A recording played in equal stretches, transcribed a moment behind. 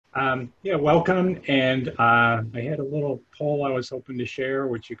Yeah, welcome. And I had a little poll I was hoping to share,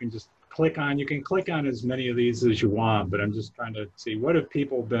 which you can just click on. You can click on as many of these as you want, but I'm just trying to see what have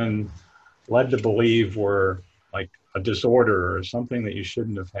people been led to believe were like a disorder or something that you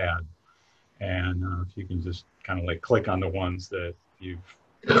shouldn't have had. And if you can just kind of like click on the ones that you've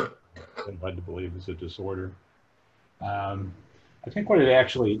been led to believe is a disorder. Um, I think what it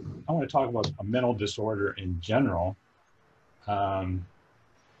actually, I want to talk about a mental disorder in general. Um,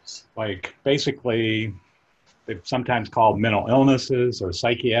 like basically they've sometimes called mental illnesses or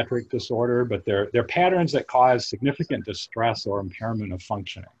psychiatric disorder, but they're patterns that cause significant distress or impairment of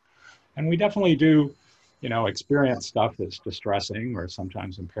functioning. And we definitely do, experience stuff that's distressing or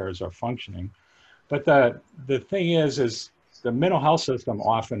sometimes impairs our functioning. But the thing is the mental health system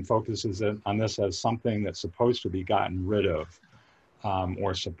often focuses on this as something that's supposed to be gotten rid of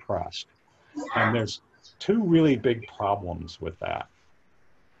or suppressed. And there's two really big problems with that.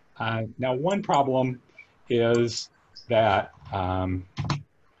 Now, one problem is that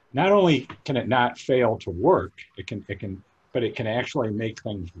not only can it not fail to work, but it can actually make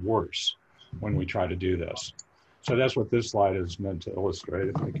things worse when we try to do this. So that's what this slide is meant to illustrate.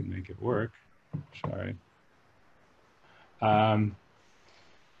 If I can make it work, sorry.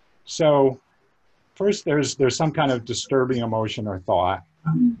 So first, there's some kind of disturbing emotion or thought.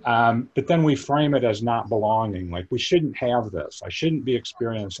 But then we frame it as not belonging, like we shouldn't have this, I shouldn't be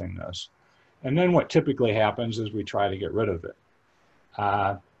experiencing this. And then what typically happens is we try to get rid of it.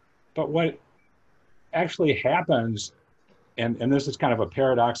 But what actually happens, and this is kind of a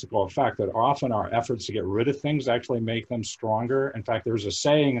paradoxical effect, that often our efforts to get rid of things actually make them stronger. In fact, there's a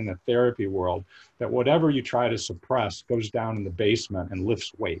saying in the therapy world that whatever you try to suppress goes down in the basement and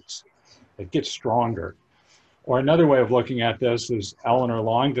lifts weights. It gets stronger. Or another way of looking at this is Eleanor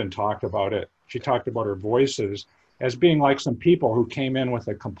Longden talked about it. She talked about her voices as being like some people who came in with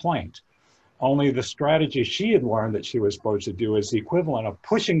a complaint. Only the strategy she had learned that she was supposed to do is the equivalent of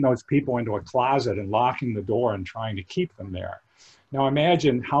pushing those people into a closet and locking the door and trying to keep them there. Now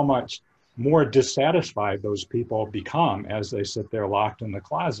imagine how much more dissatisfied those people become as they sit there locked in the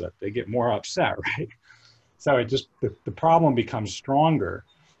closet. They get more upset, right? So the problem becomes stronger.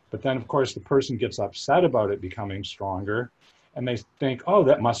 But then, of course, the person gets upset about it becoming stronger, and they think, oh,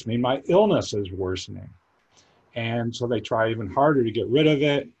 that must mean my illness is worsening. And so they try even harder to get rid of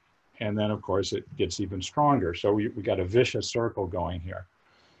it. And then, of course, it gets even stronger. So we got a vicious circle going here.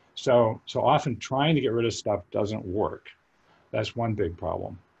 So often trying to get rid of stuff doesn't work. That's one big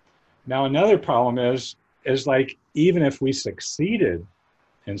problem. Now, another problem is like, even if we succeeded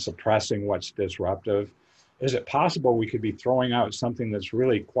in suppressing what's disruptive, is it possible we could be throwing out something that's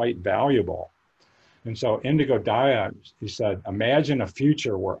really quite valuable? And so Indigo Daya, he said, imagine a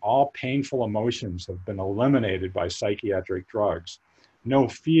future where all painful emotions have been eliminated by psychiatric drugs. No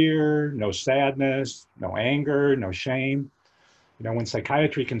fear, no sadness, no anger, no shame. You know, when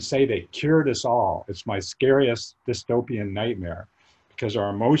psychiatry can say they cured us all, it's my scariest dystopian nightmare because our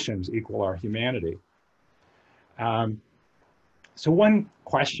emotions equal our humanity. So one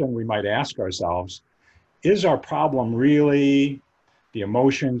question we might ask ourselves, is our problem really the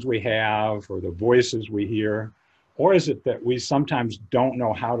emotions we have or the voices we hear? Or is it that we sometimes don't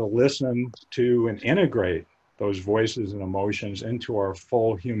know how to listen to and integrate those voices and emotions into our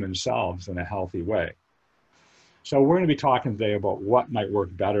full human selves in a healthy way? So we're going to be talking today about what might work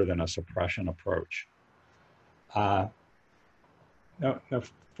better than a suppression approach. Now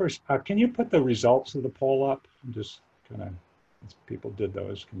first, can you put the results of the poll up? I'm just kind of, people did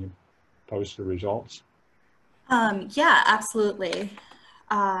those. Can you post the results? Yeah, absolutely.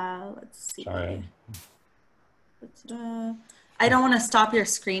 Let's see. Sorry. I don't want to stop your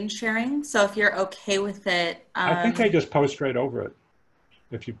screen sharing, so if you're okay with it. I think they just post right over it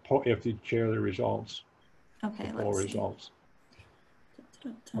if you share the results. Okay, the poll let's results. see.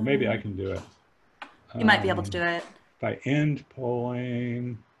 Or maybe I can do it. You might be able to do it. If I end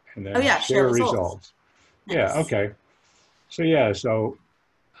polling and then yeah, share results. Nice. Yeah, okay. So yeah, so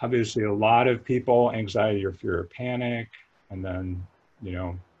obviously a lot of people, anxiety or fear or panic, and then, you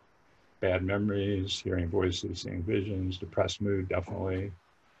know, bad memories, hearing voices, seeing visions, depressed mood, definitely.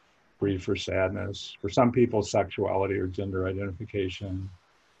 Grief or sadness. For some people, sexuality or gender identification,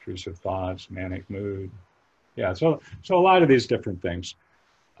 intrusive thoughts, manic mood. Yeah, so a lot of these different things.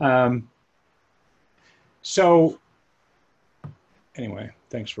 So anyway,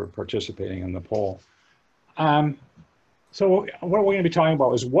 thanks for participating in the poll. So what we're going to be talking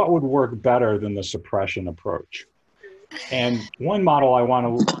about is what would work better than the suppression approach. And one model I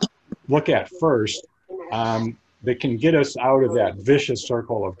want to look at first that can get us out of that vicious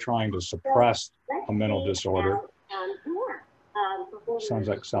circle of trying to suppress a mental disorder. sounds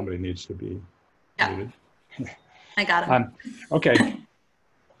like somebody needs to be muted. I got him. Okay.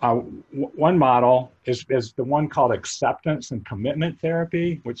 One model is the one called acceptance and commitment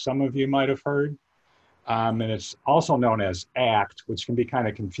therapy, which some of you might have heard. And it's also known as ACT, which can be kind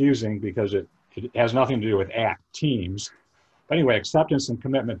of confusing because it has nothing to do with ACT teams. But anyway, acceptance and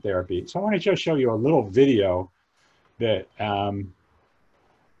commitment therapy. So I want to just show you a little video that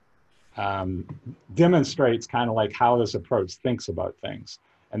demonstrates kind of like how this approach thinks about things.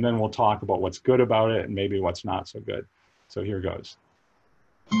 And then we'll talk about what's good about it and maybe what's not so good. So here goes.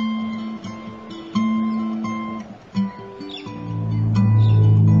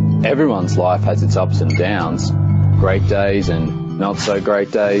 Everyone's life has its ups and downs, great days and not so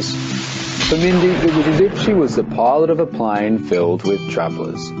great days. For Mindy, it was as if she was the pilot of a plane filled with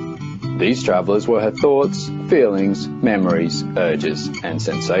travellers. These travellers were her thoughts, feelings, memories, urges and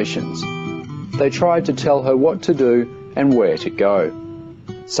sensations. They tried to tell her what to do and where to go.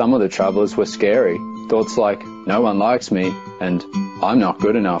 Some of the travellers were scary, thoughts like, no one likes me and I'm not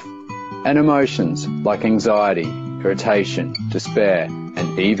good enough, and emotions like anxiety, irritation, despair,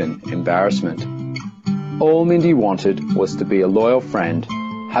 and even embarrassment. All Mindy wanted was to be a loyal friend,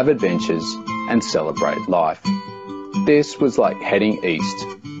 have adventures, and celebrate life. This was like heading east.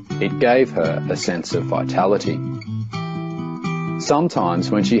 It gave her a sense of vitality. Sometimes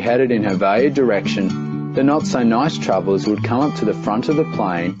when she headed in her valued direction, the not-so-nice travellers would come up to the front of the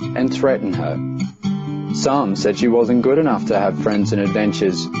plane and threaten her. Some said she wasn't good enough to have friends and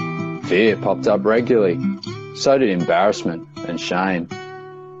adventures. Fear popped up regularly. So did embarrassment and shame.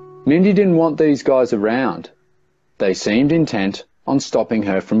 Mindy didn't want these guys around. They seemed intent on stopping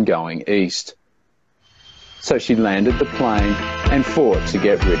her from going east. So she landed the plane and fought to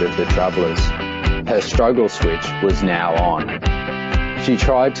get rid of the travellers. Her struggle switch was now on. She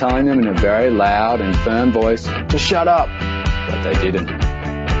tried telling them in a very loud and firm voice to shut up, but they didn't.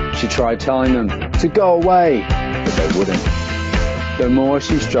 She tried telling them to go away, but they wouldn't. The more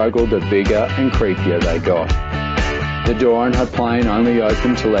she struggled, the bigger and creepier they got. The door in her plane only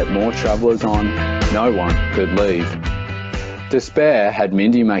opened to let more travellers on. No one could leave. Despair had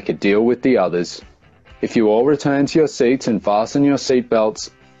Mindy make a deal with the others. If you all return to your seats and fasten your seatbelts,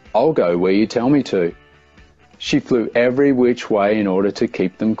 I'll go where you tell me to. She flew every which way in order to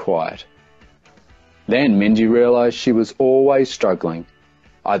keep them quiet. Then Mindy realised she was always struggling,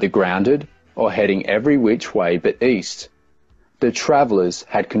 either grounded or heading every which way but east. The travellers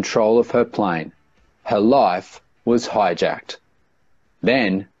had control of her plane. Her life was hijacked.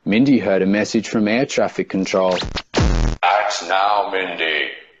 Then Mindy heard a message from air traffic control. Act now,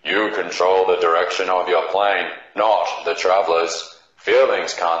 Mindy. You control the direction of your plane, not the travellers.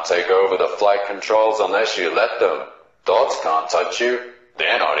 Feelings can't take over the flight controls unless you let them. Thoughts can't touch you.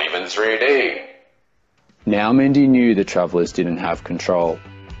 They're not even 3D. Now Mindy knew the travellers didn't have control.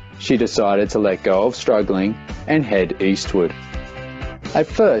 She decided to let go of struggling and head eastward. At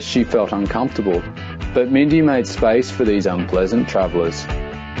first she felt uncomfortable, but Mindy made space for these unpleasant travellers.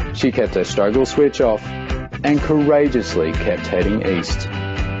 She kept her struggle switch off and courageously kept heading east.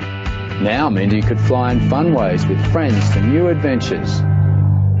 Now Mindy could fly in funways with friends to new adventures.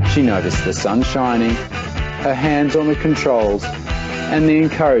 She noticed the sun shining, her hands on the controls, and the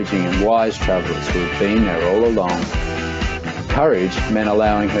encouraging and wise travellers who had been there all along. Courage meant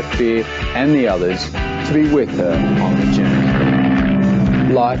allowing her fear and the others to be with her on the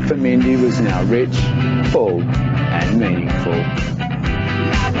journey. Life for Mindy was now rich, full, and meaningful.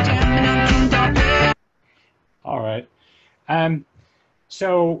 All right.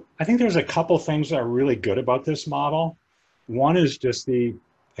 So I think there's a couple things that are really good about this model. One is just the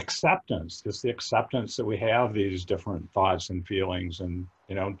acceptance, that we have these different thoughts and feelings, and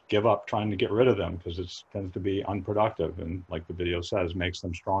give up trying to get rid of them because it tends to be unproductive, and like the video says, makes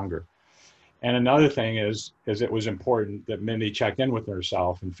them stronger. And another thing is it was important that Mindy check in with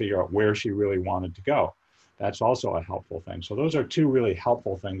herself and figure out where she really wanted to go. That's also a helpful thing. So those are two really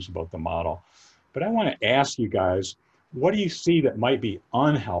helpful things about the model. But I want to ask you guys, what do you see that might be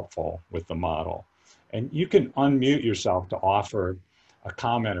unhelpful with the model? And you can unmute yourself to offer a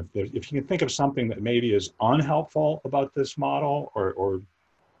comment if you can think of something that maybe is unhelpful about this model, or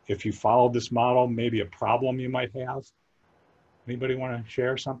if you followed this model, maybe a problem you might have. Anybody want to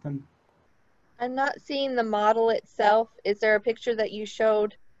share something? I'm not seeing the model itself. Is there a picture that you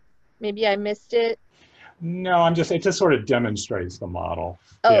showed? Maybe I missed it. No, it just sort of demonstrates the model.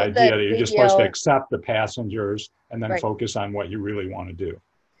 Oh, the idea that you're video. just supposed to accept the passengers and then Right. focus on what you really want to do.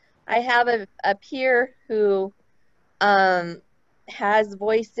 I have a peer who has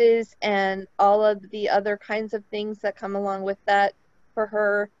voices and all of the other kinds of things that come along with that for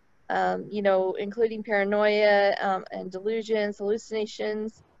her. you know, including paranoia and delusions,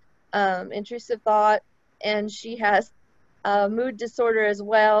 hallucinations, intrusive thought, and she has mood disorder as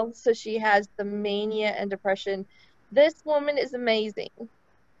well. So she has the mania and depression. This woman is amazing.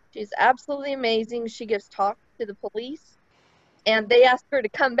 She's absolutely amazing. She gives talks to the police, and they ask her to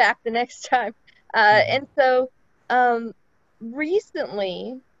come back the next time. And so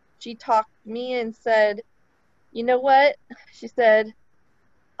recently, she talked to me and said, you know what? She said,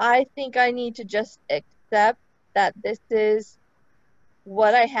 I think I need to just accept that this is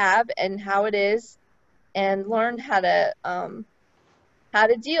what I have and how it is, and learn how to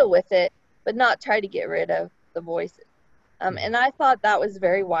deal with it, but not try to get rid of the voices. And I thought that was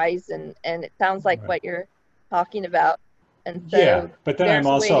very wise, and it sounds like what you're talking about. And Yeah, so but then I'm there's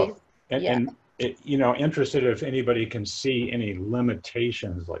also, ways, and, yeah. and it, you know, interested if anybody can see any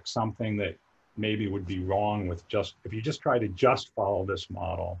limitations, like something that maybe would be wrong with just, if you just try to just follow this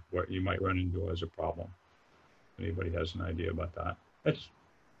model, what you might run into as a problem. Anybody has an idea about that? That's,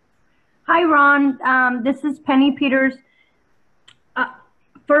 Hi, Ron. This is Penny Peters.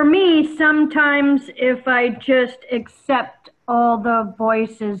 For me, sometimes if I just accept all the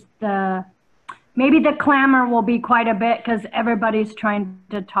voices, maybe the clamor will be quite a bit because everybody's trying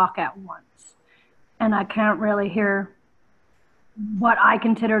to talk at once. And I can't really hear what I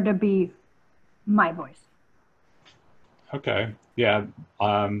consider to be my voice. okay, yeah.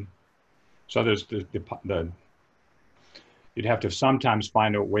 So there's you'd have to sometimes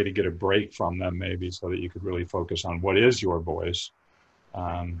find a way to get a break from them, maybe, so that you could really focus on what is your voice.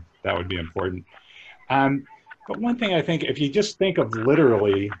 That would be important. But one thing I think, if you just think of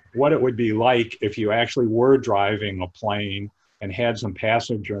literally what it would be like if you actually were driving a plane and had some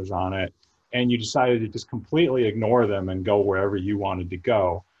passengers on it, and you decided to just completely ignore them and go wherever you wanted to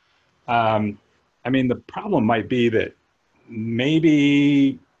go. I mean, the problem might be that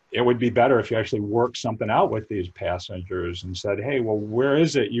maybe it would be better if you actually worked something out with these passengers and said, hey, well, where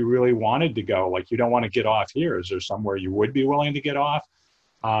is it you really wanted to go? Like, you don't want to get off here. Is there somewhere you would be willing to get off?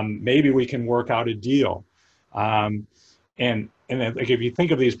 Maybe we can work out a deal. And then, like, if you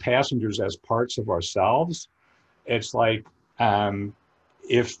think of these passengers as parts of ourselves, it's like,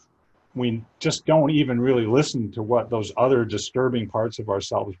 if we just don't even really listen to what those other disturbing parts of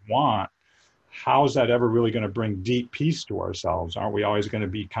ourselves want, how's that ever really going to bring deep peace to ourselves? Aren't we always going to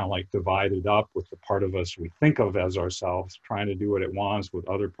be kind of like divided up with the part of us we think of as ourselves, trying to do what it wants, with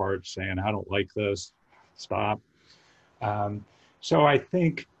other parts saying, I don't like this, stop. So I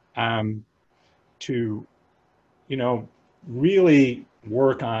think to, you know, really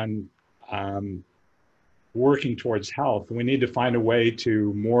work on working towards health, we need to find a way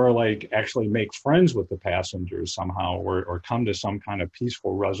to more like actually make friends with the passengers somehow, or come to some kind of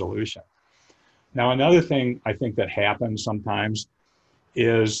peaceful resolution. Now, another thing I think that happens sometimes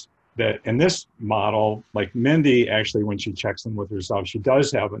is that in this model, like Mindy, actually, when she checks in with herself, she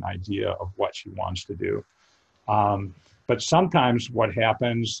does have an idea of what she wants to do. But sometimes what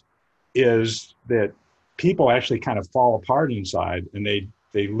happens is that people actually kind of fall apart inside, and they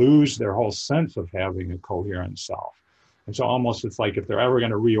lose their whole sense of having a coherent self. And so almost it's like if they're ever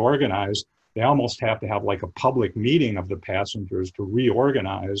going to reorganize, they almost have to have like a public meeting of the passengers to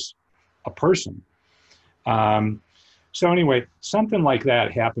reorganize a person. So anyway, something like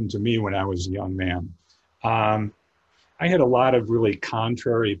that happened to me when I was a young man. I had a lot of really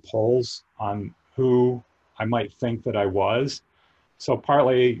contrary pulls on who I might think that I was. So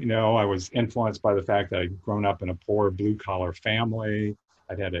partly, you know, I was influenced by the fact that I'd grown up in a poor blue-collar family.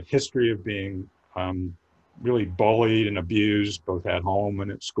 I'd had a history of being really bullied and abused, both at home and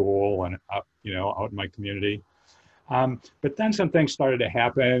at school and up, you know, out in my community. But then some things started to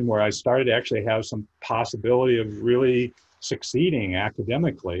happen where I started to actually have some possibility of really succeeding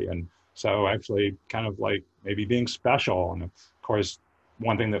academically. And so actually kind of like maybe being special. And of course,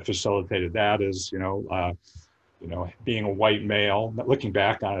 one thing that facilitated that is, you know, being a white male. Looking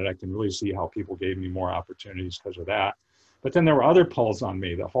back on it, I can really see how people gave me more opportunities because of that. But then there were other pulls on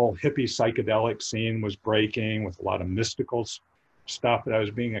me. The whole hippie psychedelic scene was breaking with a lot of mystical stuff that I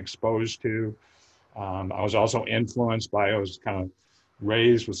was being exposed to. I was also influenced by, I was kind of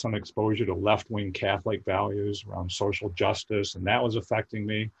raised with some exposure to left-wing Catholic values around social justice, and that was affecting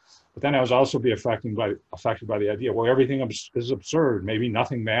me. But then I was also affected by the idea, well, everything is absurd, maybe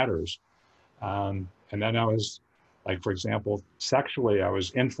nothing matters. And then I was, like, for example, sexually, I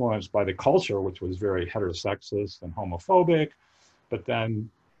was influenced by the culture, which was very heterosexist and homophobic. But then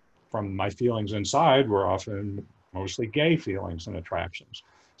from my feelings inside were often mostly gay feelings and attractions.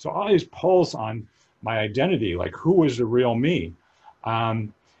 So all these pulls on my identity, like who was the real me?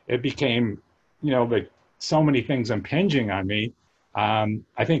 It became, you know, like so many things impinging on me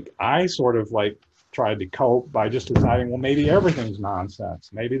I think I sort of like tried to cope by just deciding, well, maybe everything's nonsense.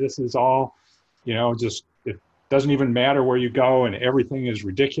 Maybe this is all, just, it doesn't even matter where you go and everything is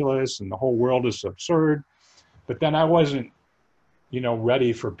ridiculous and the whole world is absurd. But then I wasn't,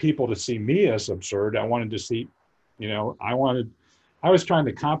 ready for people to see me as absurd. I wanted to see, I was trying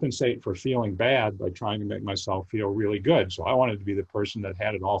to compensate for feeling bad by trying to make myself feel really good. So I wanted to be the person that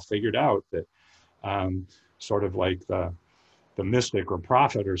had it all figured out, that sort of like the mystic or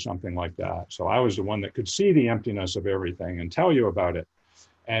prophet or something like that. So I was the one that could see the emptiness of everything and tell you about it.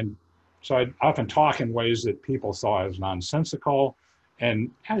 And so I'd often talk in ways that people saw as nonsensical. And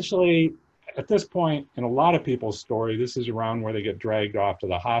actually, at this point, in a lot of people's story, this is around where they get dragged off to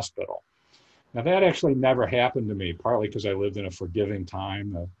the hospital. Now that actually never happened to me, partly because I lived in a forgiving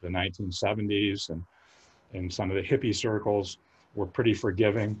time, the 1970s, and some of the hippie circles were pretty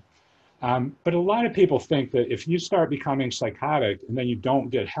forgiving. But a lot of people think that if you start becoming psychotic and then you don't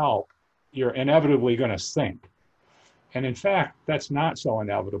get help, you're inevitably going to sink. And in fact, that's not so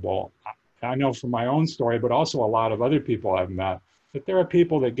inevitable. I know from my own story, but also a lot of other people I've met, that there are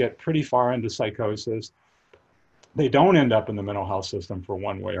people that get pretty far into psychosis. They don't end up in the mental health system for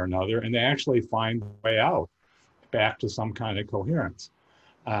one way or another, and they actually find a way out, back to some kind of coherence.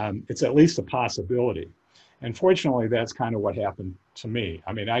 It's at least a possibility. And fortunately, that's kind of what happened to me.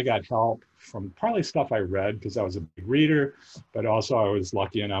 I mean, I got help from partly stuff I read because I was a big reader, but also I was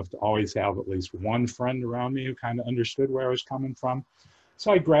lucky enough to always have at least one friend around me who kind of understood where I was coming from.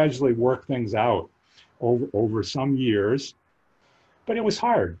 So I gradually worked things out over some years, but it was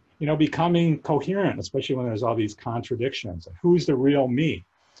hard, becoming coherent, especially when there's all these contradictions. Who's the real me?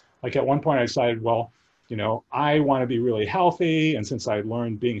 Like at one point I decided, well, I want to be really healthy. And since I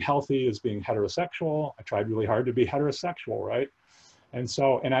learned being healthy is being heterosexual, I tried really hard to be heterosexual, right?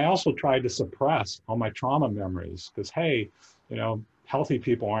 And I also tried to suppress all my trauma memories because, hey, healthy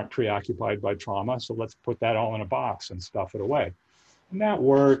people aren't preoccupied by trauma. So let's put that all in a box and stuff it away. And that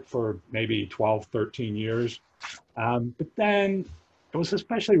worked for maybe 12, 13 years. But then it was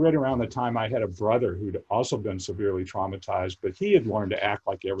especially right around the time I had a brother who'd also been severely traumatized, but he had learned to act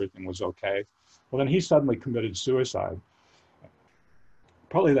like everything was okay. Well, then he suddenly committed suicide.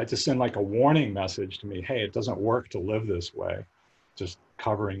 Probably that just sent like a warning message to me, hey, it doesn't work to live this way, just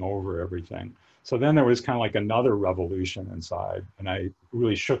covering over everything. So then there was kind of like another revolution inside, and I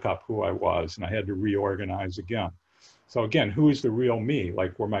really shook up who I was, and I had to reorganize again. So again, who's the real me?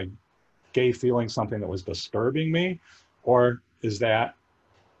 Like, were my gay feelings something that was disturbing me, or is that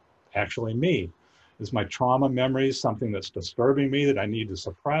actually me? Is my trauma memories something that's disturbing me that I need to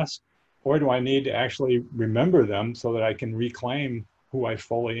suppress? Or do I need to actually remember them so that I can reclaim who I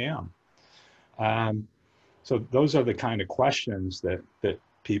fully am? So those are the kind of questions that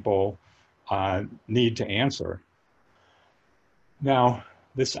people need to answer. Now,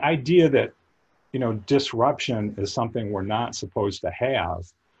 this idea that, disruption is something we're not supposed to have,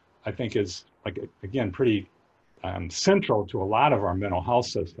 I think is, like, again, pretty central to a lot of our mental health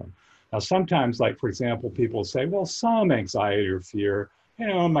system. Now, sometimes, like, for example, people say, well, some anxiety or fear,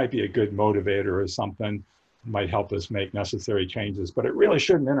 it might be a good motivator or something, might help us make necessary changes, but it really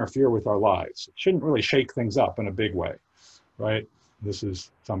shouldn't interfere with our lives. It shouldn't really shake things up in a big way, right? This is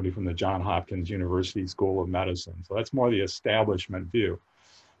somebody from the Johns Hopkins University School of Medicine. So that's more the establishment view.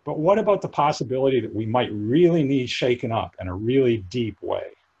 But what about the possibility that we might really need shaken up in a really deep way?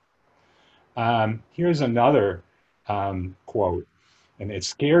 Here's another quote, and it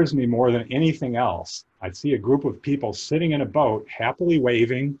scares me more than anything else. I'd see a group of people sitting in a boat, happily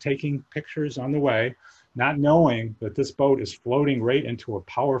waving, taking pictures on the way, not knowing that this boat is floating right into a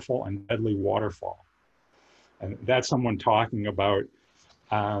powerful and deadly waterfall. And that's someone talking about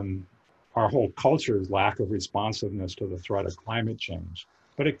our whole culture's lack of responsiveness to the threat of climate change.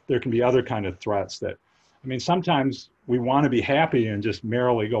 But there can be other kind of threats that, sometimes we want to be happy and just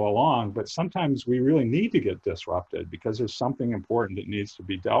merrily go along, but sometimes we really need to get disrupted because there's something important that needs to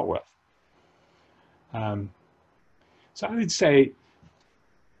be dealt with. So I would say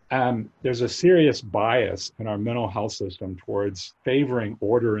there's a serious bias in our mental health system towards favoring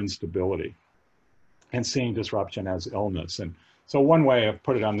order and stability and seeing disruption as illness. And so one way I've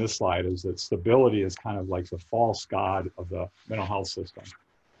put it on this slide is that stability is kind of like the false god of the mental health system.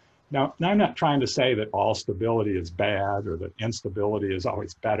 Now I'm not trying to say that all stability is bad or that instability is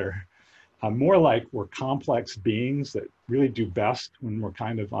always better. More like we're complex beings that really do best when we're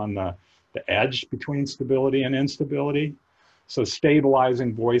kind of on the edge between stability and instability. So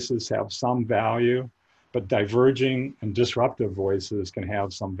stabilizing voices have some value, but diverging and disruptive voices can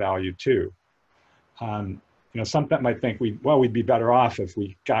have some value too. Some that might think we'd be better off if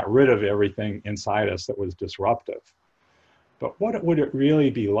we got rid of everything inside us that was disruptive. But what would it really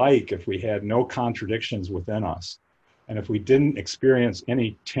be like if we had no contradictions within us? And if we didn't experience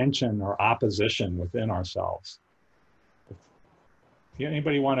any tension or opposition within ourselves?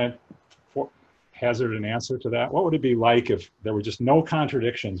 Anybody want to hazard an answer to that? What would it be like if there were just no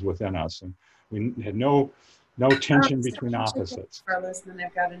contradictions within us and we had no tension between opposites? Carlos, and then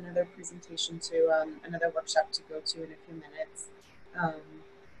I've got another presentation to another workshop to go to in a few minutes.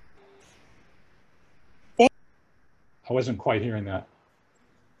 I wasn't quite hearing that.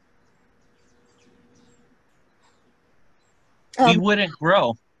 We wouldn't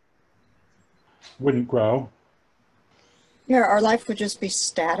grow. Wouldn't grow. Yeah, our life would just be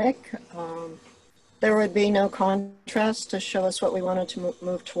static. There would be no contrast to show us what we wanted to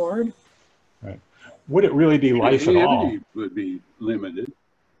move toward. Right. Would it really be life at all? Creativity would be limited.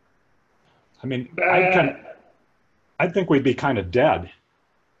 I mean, I think we'd be kind of dead.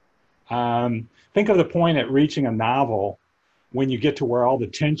 Think of the point at reaching a novel when you get to where all the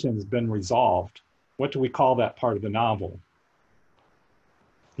tension's been resolved. What do we call that part of the novel?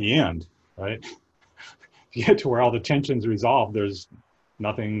 The end, right? If you get to where all the tension's resolved, there's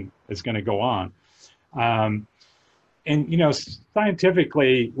nothing that's going to go on. And, you know,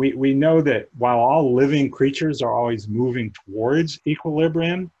 scientifically, we know that while all living creatures are always moving towards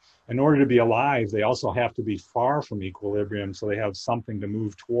equilibrium, in order to be alive, they also have to be far from equilibrium so they have something to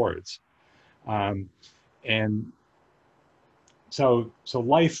move towards. And so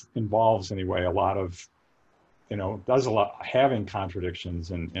life involves, anyway, a lot of, you know, does a lot having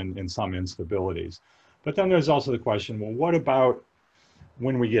contradictions and some instabilities. But then there's also the question, well, what about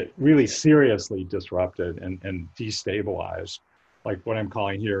when we get really seriously disrupted and destabilized, like what I'm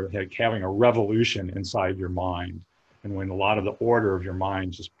calling here, like having a revolution inside your mind, and when a lot of the order of your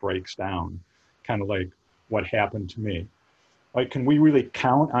mind just breaks down, kind of like what happened to me. Like, can we really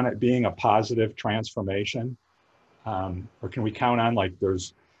count on it being a positive transformation? Or can we count on, like,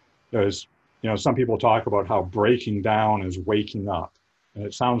 there's, you know, some people talk about how breaking down is waking up, and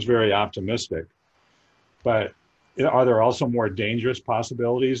it sounds very optimistic, but are there also more dangerous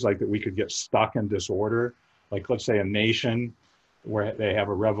possibilities, like that we could get stuck in disorder? Like, let's say a nation where they have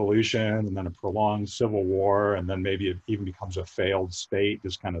a revolution and then a prolonged civil war, and then maybe it even becomes a failed state,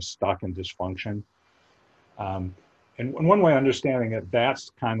 just kind of stuck in dysfunction. And one way of understanding it, that's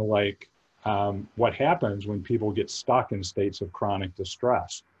kind of like what happens when people get stuck in states of chronic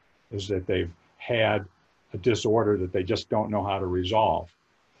distress, is that they've had a disorder that they just don't know how to resolve.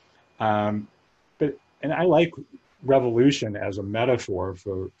 And I like revolution as a metaphor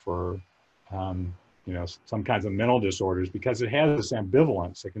for you know, some kinds of mental disorders, because it has this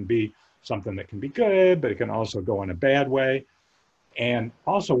ambivalence. It can be something that can be good, but it can also go in a bad way. And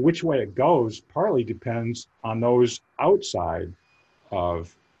also which way it goes partly depends on those outside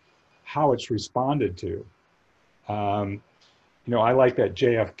of how it's responded to. You know, I like that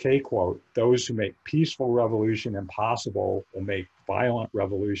JFK quote, "Those who make peaceful revolution impossible will make violent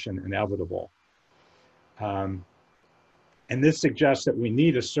revolution inevitable." And this suggests that we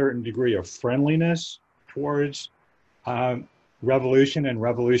need a certain degree of friendliness towards revolution and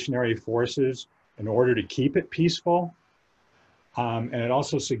revolutionary forces in order to keep it peaceful. And it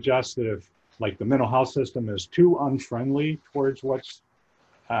also suggests that if, like, the mental health system is too unfriendly towards what's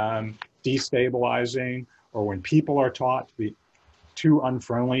destabilizing, or when people are taught to be too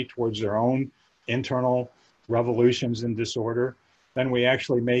unfriendly towards their own internal revolutions and disorder, then we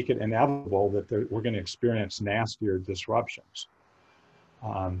actually make it inevitable that we're going to experience nastier disruptions.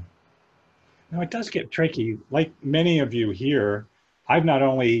 Now, it does get tricky. Like many of you here, I've not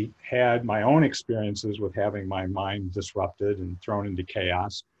only had my own experiences with having my mind disrupted and thrown into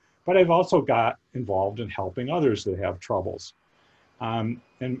chaos, but I've also got involved in helping others that have troubles.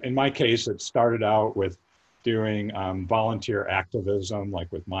 In my case, it started out with doing volunteer activism,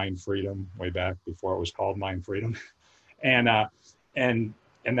 like with Mind Freedom, way back before it was called Mind Freedom. And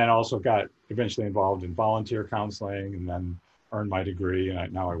then also got eventually involved in volunteer counseling, and then earned my degree,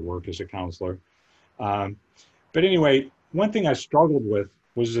 and now I work as a counselor. But anyway, one thing I struggled with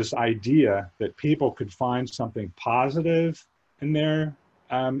was this idea that people could find something positive in there,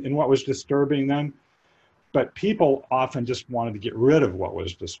 in what was disturbing them, but people often just wanted to get rid of what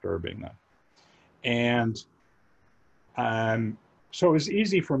was disturbing them. And so it was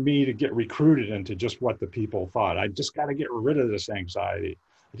easy for me to get recruited into just what the people thought. I just got to get rid of this anxiety.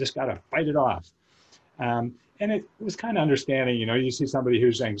 I just got to fight it off. And it was kind of understanding, you know, you see somebody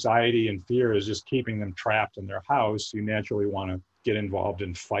whose anxiety and fear is just keeping them trapped in their house, you naturally want to get involved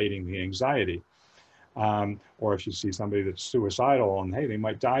in fighting the anxiety. Or if you see somebody that's suicidal and, hey, they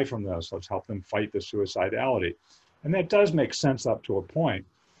might die from this, let's help them fight the suicidality. And that does make sense up to a point.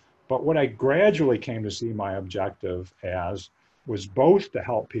 But what I gradually came to see my objective as was both to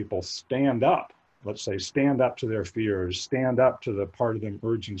help people stand up, let's say stand up to their fears, stand up to the part of them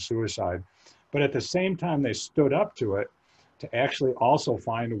urging suicide, but at the same time they stood up to it, to actually also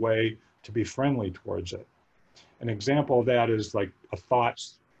find a way to be friendly towards it. An example of that is like a thought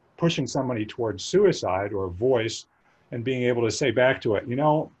pushing somebody towards suicide, or a voice, and being able to say back to it, you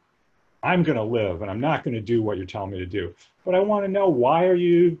know, I'm going to live and I'm not going to do what you're telling me to do. But I want to know, why are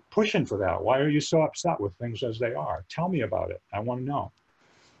you pushing for that? Why are you so upset with things as they are? Tell me about it. I want to know.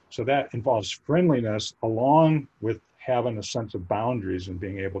 So that involves friendliness along with having a sense of boundaries and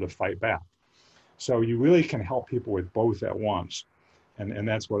being able to fight back. So you really can help people with both at once. And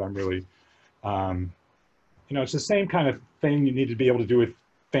that's what I'm really, you know, it's the same kind of thing you need to be able to do with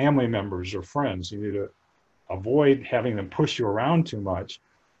family members or friends. You need to avoid having them push you around too much,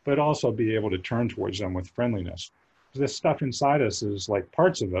 but also be able to turn towards them with friendliness. This stuff inside us is like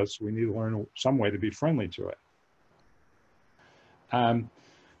parts of us. We need to learn some way to be friendly to it.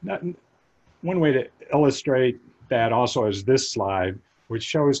 One way to illustrate that also is this slide, which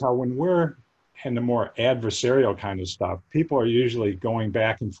shows how when we're in the more adversarial kind of stuff, people are usually going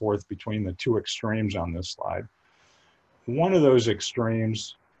back and forth between the two extremes on this slide. One of those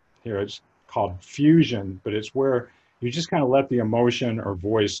extremes here, it's called fusion, but it's where you just kind of let the emotion or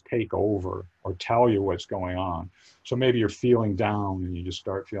voice take over or tell you what's going on. So maybe you're feeling down and you just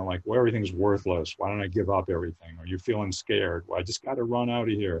start feeling like, well, everything's worthless. Why don't I give up everything? Or you're feeling scared. Well, I just got to run out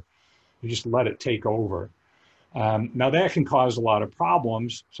of here. You just let it take over. Now that can cause a lot of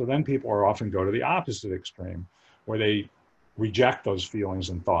problems. So then people are often go to the opposite extreme, where they reject those feelings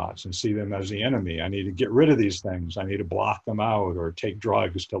and thoughts and see them as the enemy. I need to get rid of these things. I need to block them out or take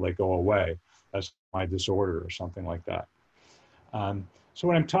drugs till they go away. That's my disorder or something like that. So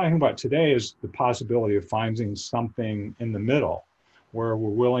what I'm talking about today is the possibility of finding something in the middle where we're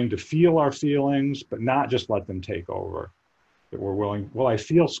willing to feel our feelings, but not just let them take over. That we're willing, well, I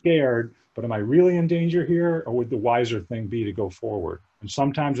feel scared, but am I really in danger here? Or would the wiser thing be to go forward? And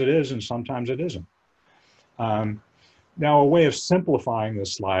sometimes it is, and sometimes it isn't. Now, a way of simplifying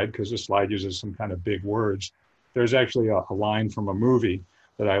this slide, because this slide uses some kind of big words, there's actually a line from a movie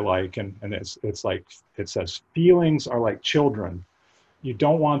that I like, and it's like, it says, feelings are like children. You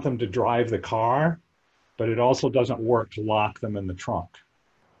don't want them to drive the car, but it also doesn't work to lock them in the trunk.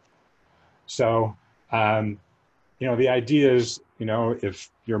 So, you know, the idea is, you know, if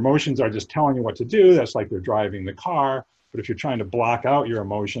your emotions are just telling you what to do, that's like they're driving the car. But if you're trying to block out your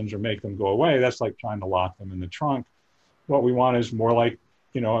emotions or make them go away, that's like trying to lock them in the trunk. What we want is more like,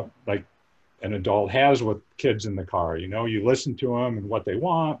 you know, like an adult has with kids in the car. You know, you listen to them and what they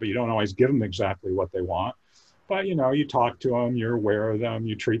want, but you don't always give them exactly what they want. But, you know, you talk to them, you're aware of them,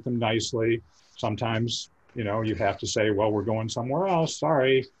 you treat them nicely. Sometimes, you know, you have to say, well, we're going somewhere else,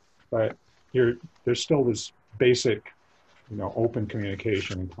 sorry. But there's still this basic, you know, open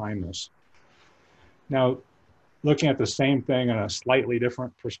communication and kindness. Now, looking at the same thing in a slightly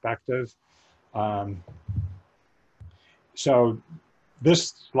different perspective. So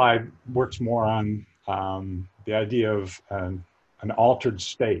this slide works more on the idea of an altered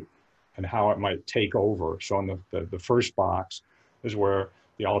state and how it might take over. So in the first box is where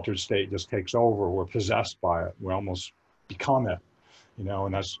the altered state just takes over. We're possessed by it. We almost become it, you know,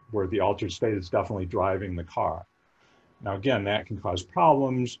 and that's where the altered state is definitely driving the car. Now, again, that can cause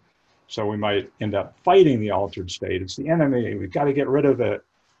problems. So we might end up fighting the altered state. It's the enemy. We've got to get rid of it.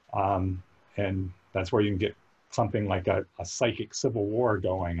 And that's where you can get something like a psychic civil war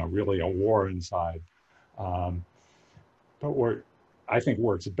going, really a war inside. But what I think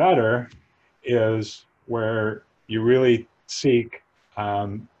works better is where you really seek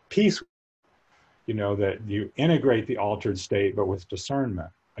peace, you know, that you integrate the altered state, but with discernment.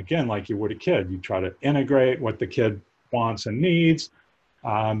 Again, like you would a kid, you try to integrate what the kid wants and needs,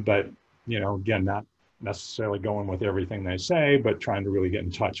 but, you know, again, not necessarily going with everything they say, but trying to really get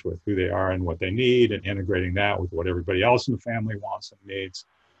in touch with who they are and what they need and integrating that with what everybody else in the family wants and needs.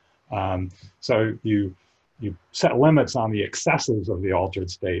 So you set limits on the excesses of the altered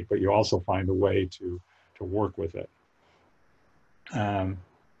state, but you also find a way to work with it. Now,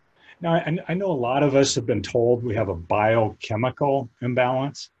 I know a lot of us have been told we have a biochemical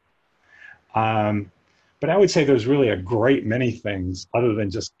imbalance. But I would say there's really a great many things other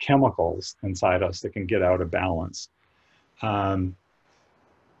than just chemicals inside us that can get out of balance. You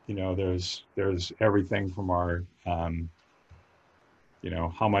know, there's everything from our, you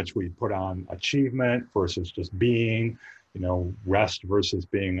know, how much we put on achievement versus just being, you know, rest versus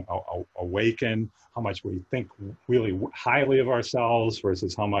being awakened, how much we think really highly of ourselves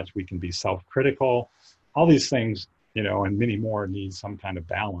versus how much we can be self-critical. All these things you know, and many more need some kind of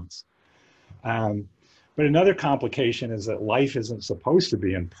balance. But another complication is that life isn't supposed to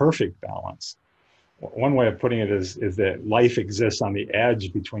be in perfect balance. One way of putting it is that life exists on the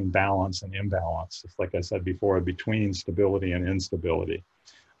edge between balance and imbalance. It's like I said before, between stability and instability.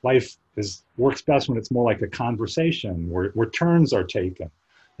 Life works best when it's more like a conversation where turns are taken,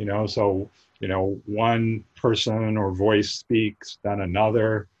 you know, so, you know, one person or voice speaks, then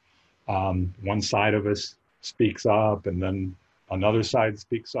another, one side of us speaks up, and then another side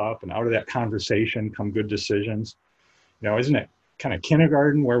speaks up, and out of that conversation come good decisions. You know, isn't it kind of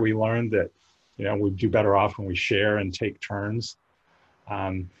kindergarten where we learned that, you know, we do better off when we share and take turns?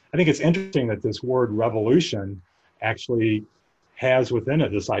 I think it's interesting that this word revolution actually has within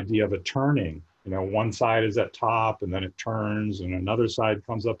it this idea of a turning. You know, one side is at top and then it turns and another side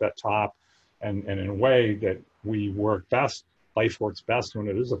comes up at top. And in a way that we work best, life works best when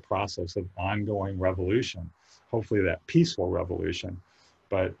it is a process of ongoing revolution, hopefully that peaceful revolution.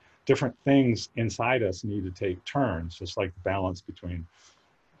 But different things inside us need to take turns, just like the balance between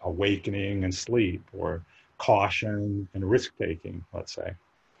awakening and sleep, or caution and risk-taking, let's say.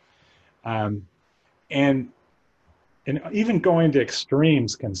 And even going to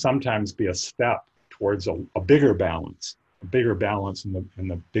extremes can sometimes be a step towards a bigger balance in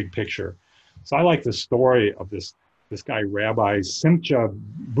the big picture. So I like the story of this guy, Rabbi Simcha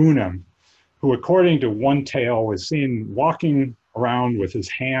Bunim, who according to one tale was seen walking around with his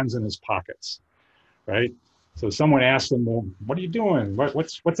hands in his pockets, right? So someone asked him, well, what are you doing?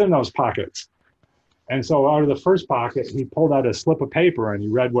 What's in those pockets? And so out of the first pocket, he pulled out a slip of paper and he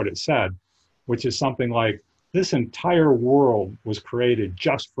read what it said, which is something like, this entire world was created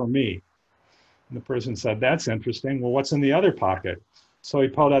just for me. And the person said, that's interesting. Well, what's in the other pocket? So he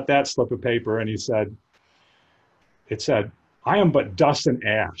pulled out that slip of paper and it said, I am but dust and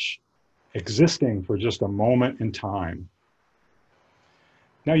ash, existing for just a moment in time.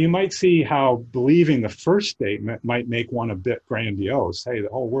 Now you might see how believing the first statement might make one a bit grandiose. Hey, the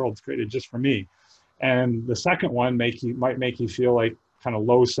whole world's created just for me. And the second one might make you feel like kind of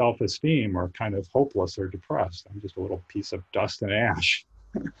low self-esteem or kind of hopeless or depressed. I'm just a little piece of dust and ash.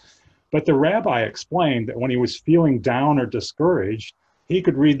 But the rabbi explained that when he was feeling down or discouraged, he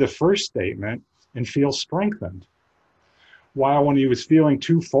could read the first statement and feel strengthened. While when he was feeling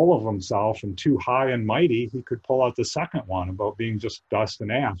too full of himself and too high and mighty, he could pull out the second one about being just dust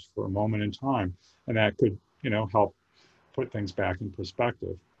and ash for a moment in time. And that could, you know, help put things back in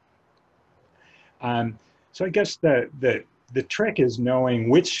perspective. So I guess the trick is knowing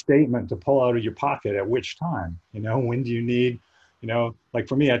which statement to pull out of your pocket at which time. You know, when do you need, you know, like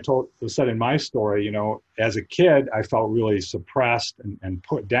for me, I said in my story, you know, as a kid, I felt really suppressed and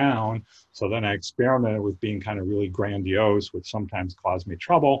put down. So then I experimented with being kind of really grandiose, which sometimes caused me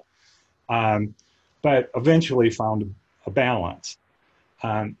trouble, but eventually found a balance.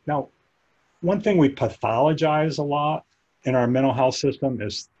 Now, one thing we pathologize a lot in our mental health system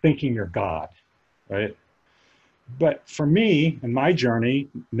is thinking you're God, right? But for me, in my journey,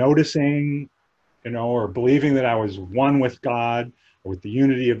 noticing, you know, or believing that I was one with God or with the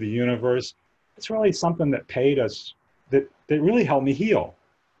unity of the universe, it's really something that that really helped me heal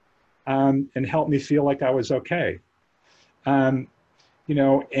and helped me feel like I was okay. You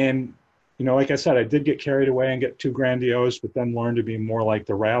know, and, you know, like I said, I did get carried away and get too grandiose, but then learned to be more like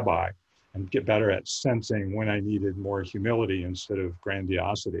the rabbi and get better at sensing when I needed more humility instead of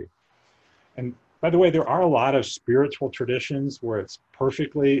grandiosity. And by the way, there are a lot of spiritual traditions where it's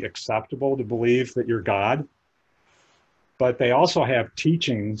perfectly acceptable to believe that you're God, but they also have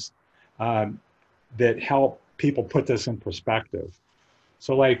teachings that help people put this in perspective.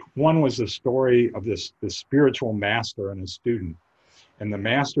 So like one was the story of this spiritual master and a student. And the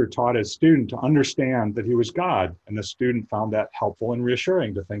master taught his student to understand that he was God. And the student found that helpful and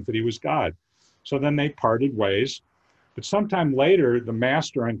reassuring to think that he was God. So then they parted ways. But sometime later, the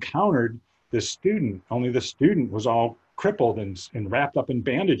master encountered this student, only the student was all crippled and wrapped up in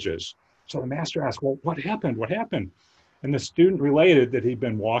bandages. So the master asked, well, what happened? What happened? And the student related that he'd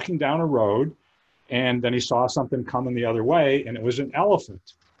been walking down a road and then he saw something coming the other way and it was an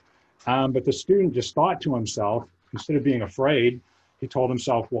elephant. But the student just thought to himself, instead of being afraid, he told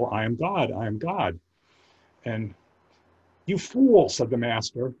himself, well, I am God, I am God. And you fool, said the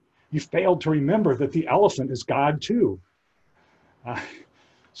master, you failed to remember that the elephant is God too.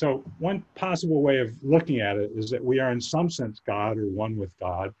 So one possible way of looking at it is that we are in some sense God or one with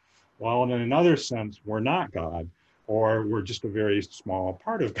God, while in another sense we're not God, or we're just a very small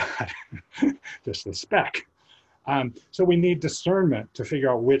part of God, just a speck. So we need discernment to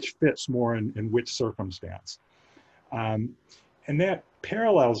figure out which fits more in which circumstance. And that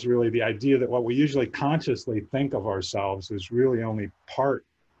parallels really the idea that what we usually consciously think of ourselves is really only part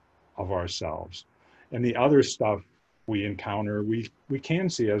of ourselves. And the other stuff we encounter, we can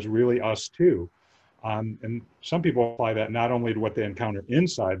see as really us too. And some people apply that not only to what they encounter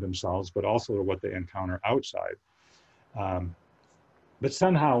inside themselves, but also to what they encounter outside. But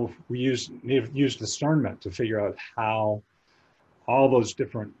somehow we need to use discernment to figure out how all those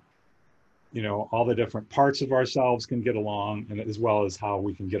different, all the different parts of ourselves can get along, and as well as how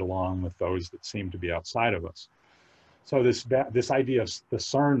we can get along with those that seem to be outside of us. So this idea of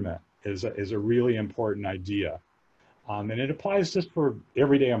discernment is a really important idea. And it applies just for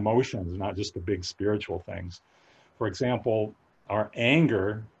everyday emotions, not just the big spiritual things. For example, our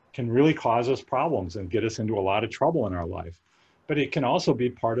anger can really cause us problems and get us into a lot of trouble in our life. But it can also be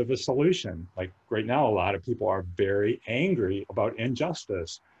part of a solution. Like right now, a lot of people are very angry about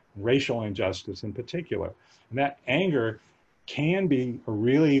injustice, racial injustice in particular. And that anger can be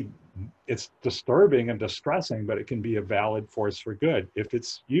it's disturbing and distressing, but it can be a valid force for good if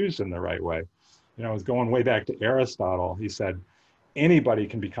it's used in the right way. It's going way back to Aristotle. He said, anybody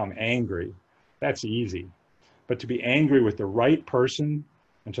can become angry. That's easy. But to be angry with the right person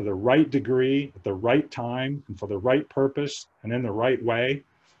and to the right degree, at the right time, and for the right purpose, and in the right way,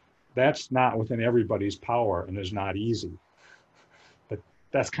 that's not within everybody's power and is not easy. But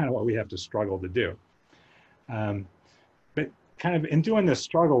that's kind of what we have to struggle to do. But kind of in doing this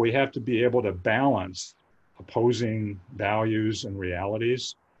struggle, we have to be able to balance opposing values and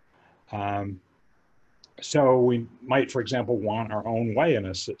realities. So we might, for example, want our own way in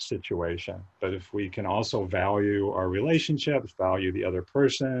a situation, but if we can also value our relationships, value the other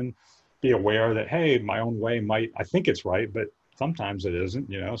person, be aware that, hey, my own way I think it's right, but sometimes it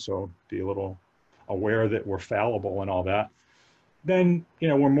isn't, so be a little aware that we're fallible and all that, then,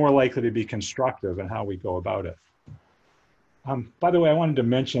 we're more likely to be constructive in how we go about it. By the way, I wanted to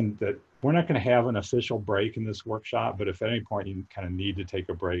mention that we're not going to have an official break in this workshop, but if at any point you kind of need to take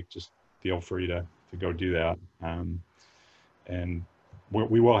a break, just feel free to go do that. And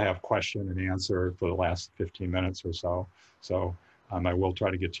we will have question and answer for the last 15 minutes or so. So I will try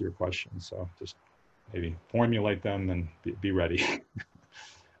to get to your questions. So just maybe formulate them and be ready.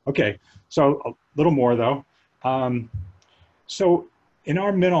 Okay, so a little more though. So in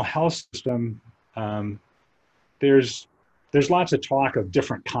our mental health system, there's lots of talk of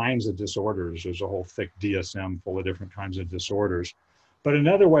different kinds of disorders. There's a whole thick DSM full of different kinds of disorders. But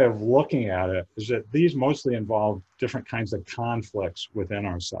another way of looking at it is that these mostly involve different kinds of conflicts within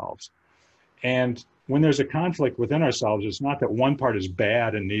ourselves. And when there's a conflict within ourselves, it's not that one part is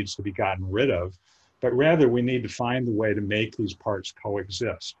bad and needs to be gotten rid of, but rather we need to find the way to make these parts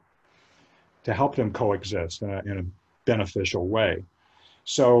coexist, to help them coexist in a beneficial way.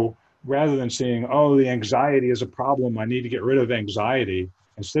 So rather than seeing, oh, the anxiety is a problem, I need to get rid of anxiety,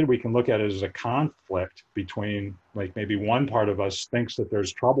 instead we can look at it as a conflict between, like, maybe one part of us thinks that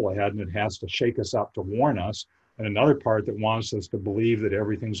there's trouble ahead and it has to shake us up to warn us, and another part that wants us to believe that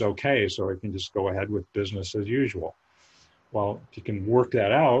everything's okay so it can just go ahead with business as usual. Well, if you can work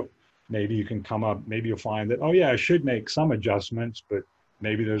that out, maybe you'll find that, oh yeah, I should make some adjustments, but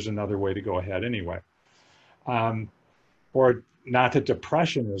maybe there's another way to go ahead anyway. Or not that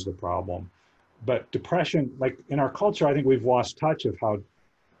depression is the problem, but depression, like in our culture, I think we've lost touch of how,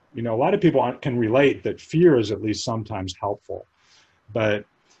 a lot of people can relate that fear is at least sometimes helpful. But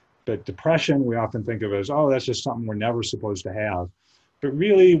depression, we often think of as, oh, that's just something we're never supposed to have. But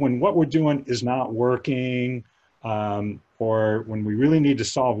really, when what we're doing is not working, or when we really need to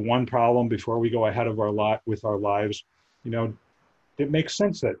solve one problem before we go ahead of our lot with our lives, it makes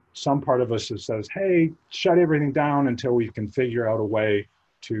sense that some part of us that says, hey, shut everything down until we can figure out a way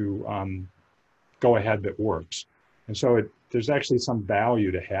to go ahead that works. And so there's actually some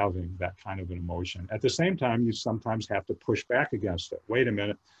value to having that kind of an emotion. At the same time, you sometimes have to push back against it. Wait a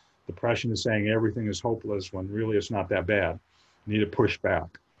minute, depression is saying everything is hopeless when really it's not that bad. You need to push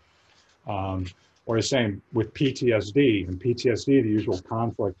back. Or the same with PTSD. In PTSD, the usual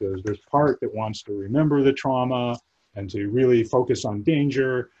conflict is there's part that wants to remember the trauma and to really focus on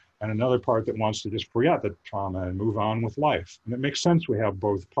danger, and another part that wants to just forget the trauma and move on with life. And it makes sense we have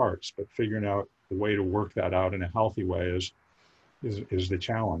both parts, but figuring out the way to work that out in a healthy way is the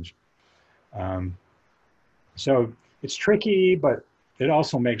challenge. So it's tricky, but it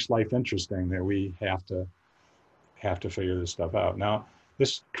also makes life interesting that we have to figure this stuff out. Now,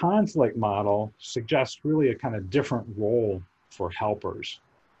 this conflict model suggests really a kind of different role for helpers.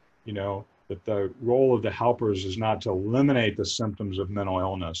 That the role of the helpers is not to eliminate the symptoms of mental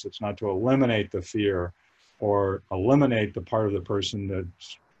illness. It's not to eliminate the fear or eliminate the part of the person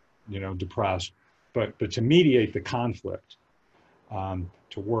that's, depressed, but to mediate the conflict.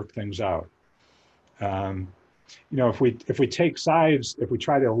 to work things out. You know, if we take sides, if we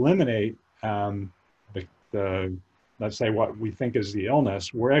try to eliminate the let's say what we think is the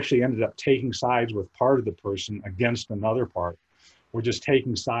illness, we're actually ended up taking sides with part of the person against another part. We're just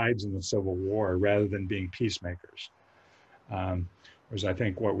taking sides in the Civil War rather than being peacemakers. Whereas I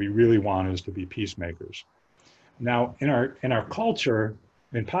think what we really want is to be peacemakers. Now, in our culture,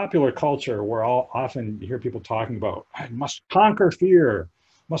 in popular culture, we're all often, you hear people talking about, I must conquer fear,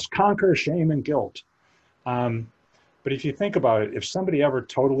 must conquer shame and guilt. But if you think about it, if somebody ever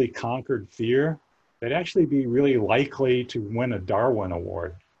totally conquered fear, they'd actually be really likely to win a Darwin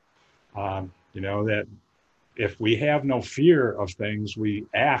Award. You know, that if we have no fear of things, we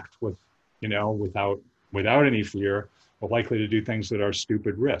act with, you know, without any fear, we're likely to do things that are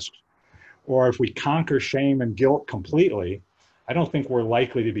stupid risks. Or if we conquer shame and guilt completely, I don't think we're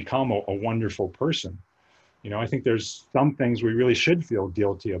likely to become a wonderful person. You know, I think there's some things we really should feel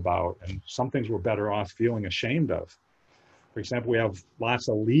guilty about, and some things we're better off feeling ashamed of. For example, we have lots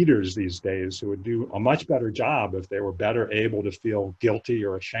of leaders these days who would do a much better job if they were better able to feel guilty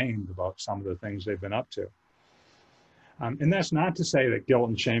or ashamed about some of the things they've been up to. And that's not to say that guilt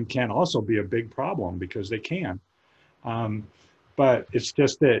and shame can also be a big problem, because they can. But it's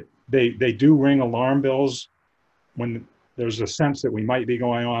just that they do ring alarm bells when there's a sense that we might be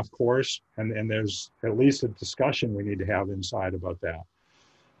going off course, and there's at least a discussion we need to have inside about that.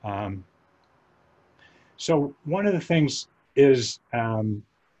 So one of the things is, and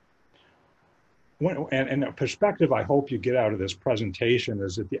a perspective I hope you get out of this presentation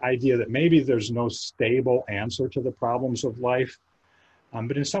is that the idea that maybe there's no stable answer to the problems of life.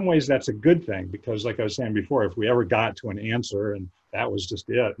 But in some ways that's a good thing, because like I was saying before, if we ever got to an answer and that was just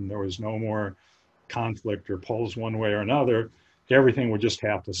it, and there was no more conflict or pulls one way or another, everything would just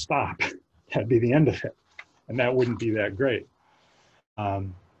have to stop. That'd be the end of it. And that wouldn't be that great.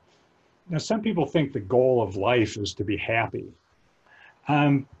 Now, some people think the goal of life is to be happy.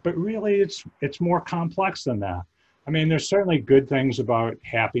 But really it's more complex than that. I mean, there's certainly good things about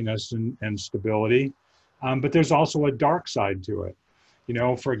happiness and stability, but there's also a dark side to it. You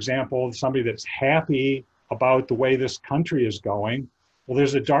know, for example, somebody that's happy about the way this country is going, well,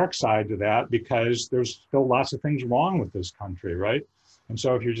 there's a dark side to that, because there's still lots of things wrong with this country, right? And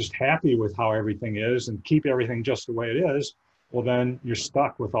so if you're just happy with how everything is and keep everything just the way it is, well, then you're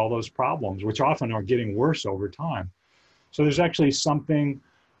stuck with all those problems, which often are getting worse over time. So there's actually something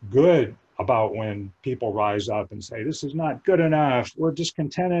good about when people rise up and say, this is not good enough, we're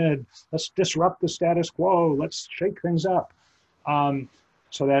discontented, let's disrupt the status quo, let's shake things up.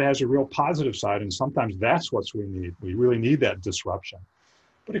 So that has a real positive side, and sometimes that's what we need. We really need that disruption.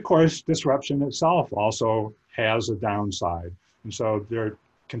 But of course, disruption itself also has a downside. And so there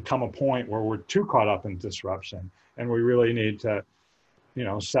can come a point where we're too caught up in disruption, and we really need to, you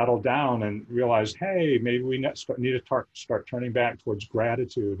know, settle down and realize, hey, maybe we need to start turning back towards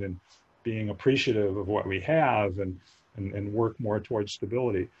gratitude and being appreciative of what we have, and work more towards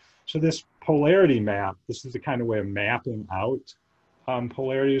stability. So this polarity map, this is the kind of way of mapping out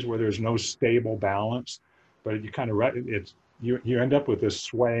polarities where there's no stable balance, but you kind of, you end up with this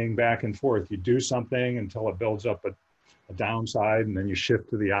swaying back and forth. You do something until it builds up a downside, and then you shift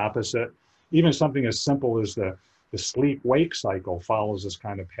to the opposite. Even something as simple as the sleep-wake cycle follows this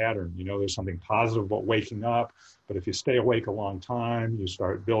kind of pattern. You know, there's something positive about waking up, but if you stay awake a long time, you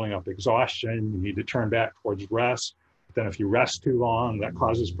start building up exhaustion. You need to turn back towards rest. But then if you rest too long, that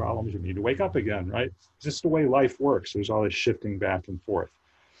causes problems. You need to wake up again, right? It's just the way life works. There's all this shifting back and forth.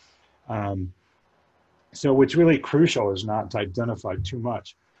 So what's really crucial is not to identify too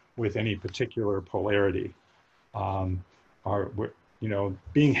much with any particular polarity. You know,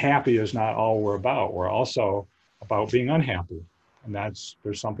 being happy is not all we're about. We're also about being unhappy. And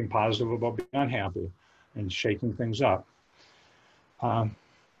there's something positive about being unhappy and shaking things up. I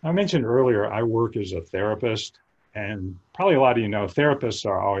mentioned earlier, I work as a therapist, and probably a lot of you know, therapists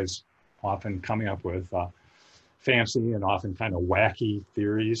are always often coming up with fancy and often kind of wacky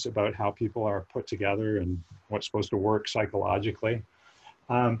theories about how people are put together and what's supposed to work psychologically.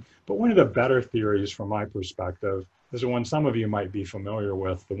 But one of the better theories from my perspective is the one some of you might be familiar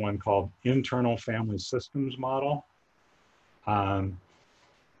with, the one called internal family systems model.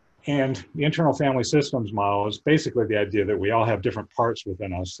 And the internal family systems model is basically the idea that we all have different parts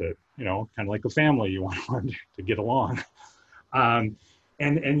within us that, you know, kind of like a family, you want to learn to get along. And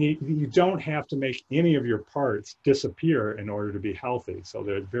you don't have to make any of your parts disappear in order to be healthy. So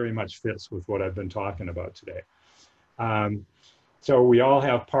that very much fits with what I've been talking about today. So we all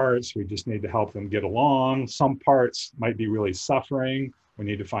have parts, we just need to help them get along. Some parts might be really suffering. We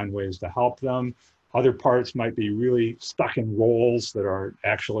need to find ways to help them. Other parts might be really stuck in roles that are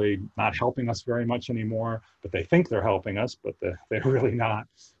actually not helping us very much anymore, but they think they're helping us, but they're really not.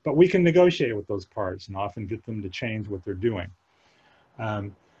 But we can negotiate with those parts and often get them to change what they're doing.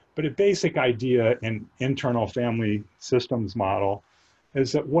 But a basic idea in internal family systems model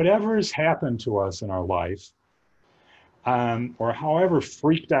is that whatever has happened to us in our life, or however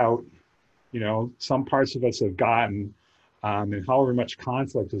freaked out, some parts of us have gotten, and however much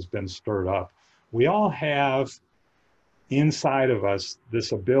conflict has been stirred up, we all have inside of us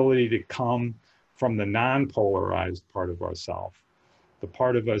this ability to come from the non-polarized part of ourself, the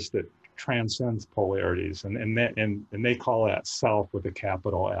part of us that transcends polarities, and they call that self with a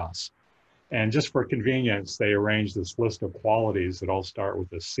capital S. And just for convenience, they arrange this list of qualities that all start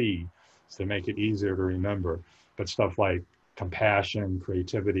with a C to make it easier to remember. But stuff like compassion,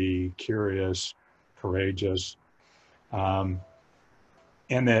 creativity, curious, courageous, and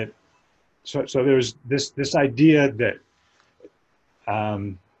that. So there's this idea that,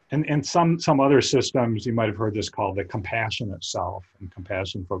 and some other systems, you might have heard this called the compassionate self. In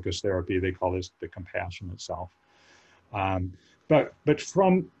compassion-focused therapy, they call this the compassionate self. But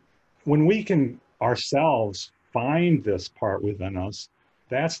from when we can ourselves find this part within us,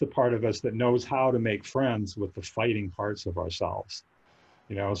 that's the part of us that knows how to make friends with the fighting parts of ourselves.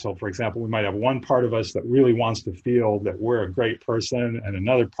 So for example, we might have one part of us that really wants to feel that we're a great person, and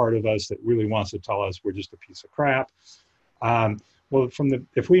another part of us that really wants to tell us we're just a piece of crap. Well,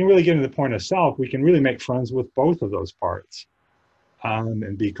 if we really get to the point of self, we can really make friends with both of those parts,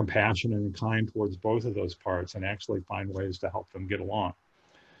 and be compassionate and kind towards both of those parts, and actually find ways to help them get along.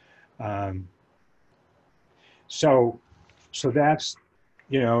 So that's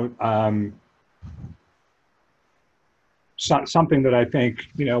something that I think,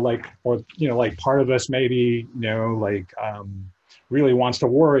 like part of us maybe, really wants to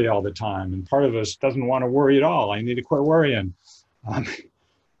worry all the time, and part of us doesn't want to worry at all. I need to quit worrying.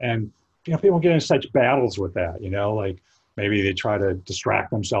 And people get in such battles with that, like maybe they try to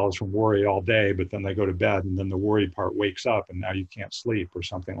distract themselves from worry all day, but then they go to bed and then the worry part wakes up and now you can't sleep or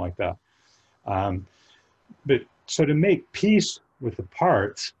something like that. But so to make peace with the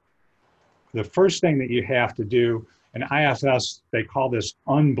parts, the first thing that you have to do, in IFS, they call this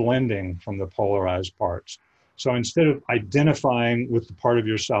unblending from the polarized parts. So instead of identifying with the part of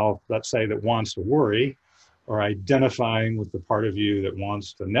yourself, let's say, that wants to worry, or identifying with the part of you that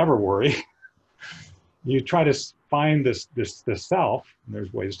wants to never worry, you try to find this self, and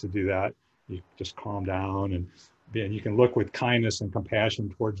there's ways to do that. You just calm down, and you can look with kindness and compassion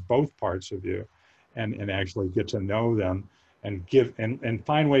towards both parts of you, and actually get to know them, and give and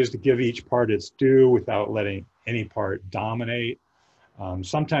find ways to give each part its due without letting any part dominate.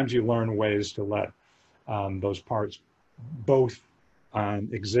 Sometimes you learn ways to let those parts both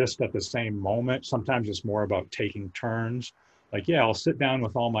exist at the same moment. Sometimes it's more about taking turns. Like, yeah, I'll sit down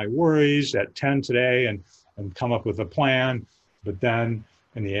with all my worries at 10 today and come up with a plan, but then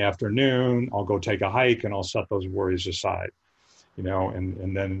in the afternoon, I'll go take a hike and I'll set those worries aside,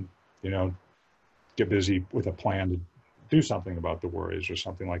 and then, get busy with a plan to do something about the worries or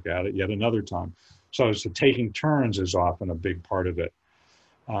something like that at yet another time. So taking turns is often a big part of it.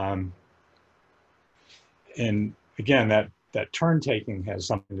 And again, that turn taking has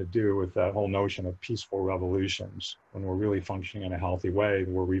something to do with that whole notion of peaceful revolutions. When we're really functioning in a healthy way,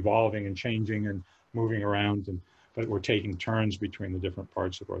 we're revolving and changing and moving around, but we're taking turns between the different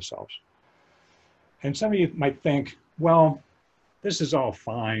parts of ourselves. And some of you might think, well, this is all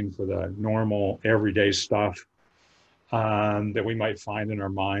fine for the normal everyday stuff that we might find in our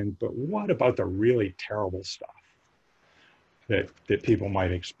mind, but what about the really terrible stuff that people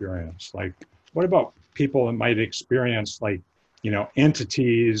might experience? Like, what about people that might experience, like,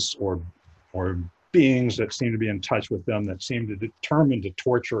 entities or beings that seem to be in touch with them, that seem to determine to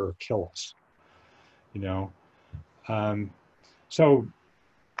torture or kill us? So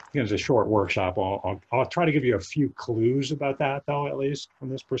it's a short workshop. I'll try to give you a few clues about that, though, at least from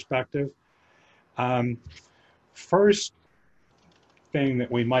this perspective. First thing that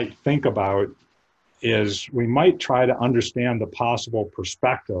we might think about is we might try to understand the possible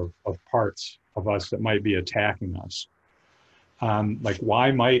perspective of parts of us that might be attacking us. Like, why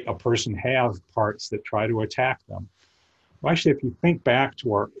might a person have parts that try to attack them? Well, actually, if you think back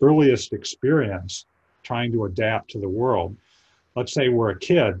to our earliest experience trying to adapt to the world, let's say we're a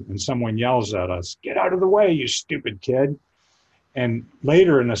kid and someone yells at us, "Get out of the way, you stupid kid." And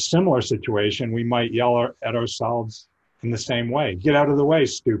later in a similar situation, we might yell at ourselves in the same way, "Get out of the way,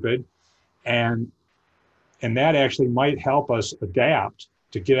 stupid." And that actually might help us adapt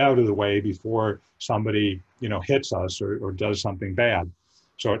to get out of the way before somebody, hits us or does something bad.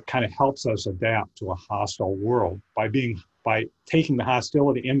 So it kind of helps us adapt to a hostile world. By taking the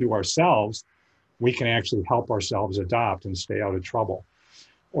hostility into ourselves, we can actually help ourselves adopt and stay out of trouble.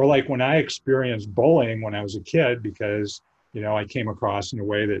 Or like when I experienced bullying when I was a kid, because I came across in a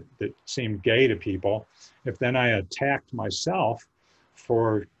way that seemed gay to people. If then I attacked myself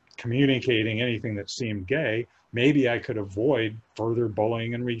for communicating anything that seemed gay, maybe I could avoid further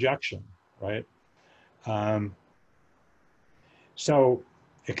bullying and rejection, right? So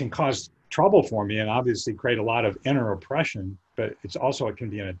it can cause trouble for me and obviously create a lot of inner oppression, but it can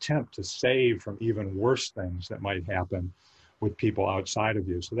be an attempt to save from even worse things that might happen with people outside of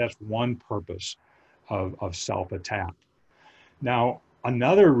you. So that's one purpose of self-attack. Now,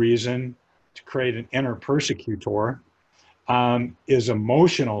 another reason to create an inner persecutor is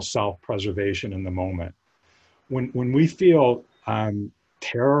emotional self-preservation in the moment. When we feel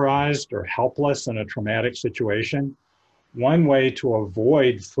terrorized or helpless in a traumatic situation, one way to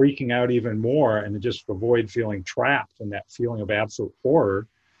avoid freaking out even more and to just avoid feeling trapped in that feeling of absolute horror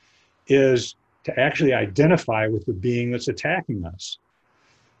is to actually identify with the being that's attacking us.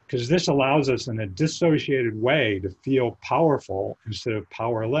 Because this allows us in a dissociated way to feel powerful instead of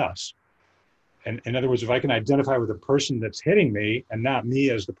powerless. And in other words, if I can identify with the person that's hitting me and not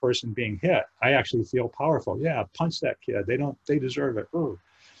me as the person being hit, I actually feel powerful. Yeah, punch that kid. They deserve it.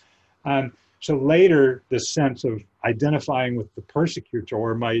 So later, this sense of identifying with the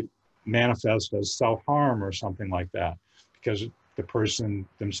persecutor might manifest as self-harm or something like that, because the person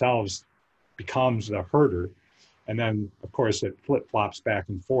themselves becomes the herder. And then, of course, it flip-flops back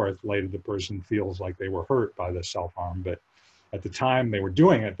and forth. Later, the person feels like they were hurt by the self-harm, but at the time they were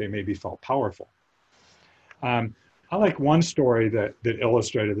doing it, they maybe felt powerful. I like one story that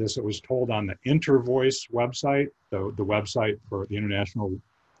illustrated this. It was told on the Intervoice website, the website for the international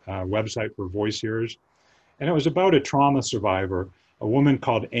website for voice hearers. And it was about a trauma survivor, a woman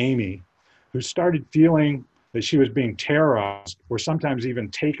called Amy, who started feeling that she was being terrorized or sometimes even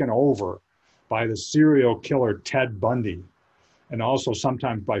taken over by the serial killer Ted Bundy, and also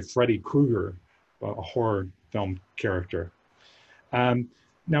sometimes by Freddy Krueger, a horror film character.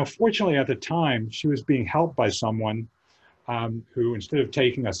 Now, fortunately, at the time, she was being helped by someone who, instead of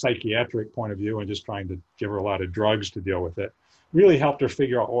taking a psychiatric point of view and just trying to give her a lot of drugs to deal with it, really helped her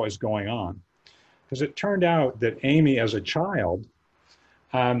figure out what was going on. Because it turned out that Amy, as a child,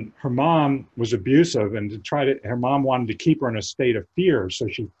 her mom was abusive, and her mom wanted to keep her in a state of fear, so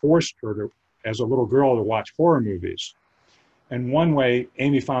she forced her to, as a little girl, to watch horror movies. And one way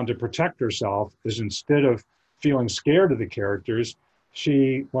Amy found to protect herself is, instead of feeling scared of the characters,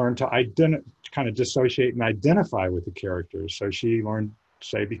 she learned to kind of dissociate and identify with the characters. So she learned,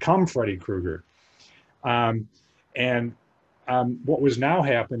 say, become Freddy Krueger. What was now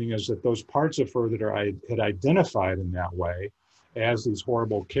happening is that those parts of her that I had identified in that way as these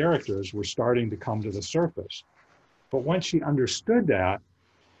horrible characters were starting to come to the surface. But once she understood that,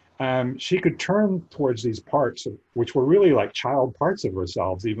 she could turn towards these parts, which were really like child parts of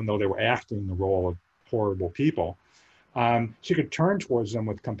herself, even though they were acting the role of horrible people. She could turn towards them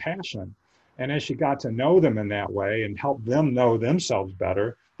with compassion. And as she got to know them in that way and help them know themselves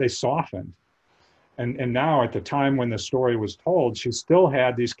better, they softened. And now, at the time when the story was told, she still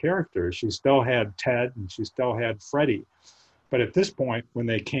had these characters. She still had Ted and she still had Freddy. But at this point, when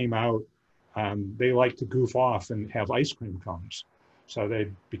they came out, they liked to goof off and have ice cream cones. So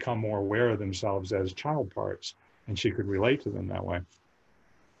they'd become more aware of themselves as child parts, and she could relate to them that way.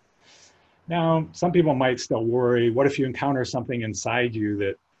 Now, some people might still worry, what if you encounter something inside you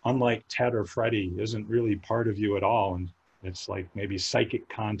that, unlike Ted or Freddy, isn't really part of you at all? And it's like maybe psychic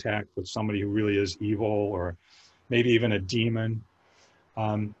contact with somebody who really is evil, or maybe even a demon.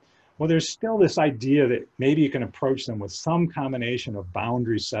 Well, there's still this idea that maybe you can approach them with some combination of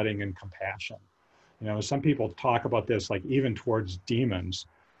boundary setting and compassion. Some people talk about this, like even towards demons.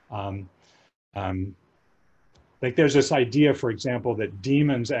 Like there's this idea, for example, that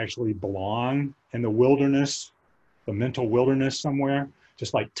demons actually belong in the wilderness, the mental wilderness somewhere,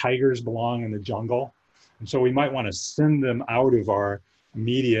 just like tigers belong in the jungle. And so we might want to send them out of our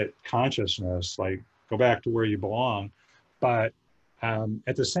immediate consciousness, like go back to where you belong. But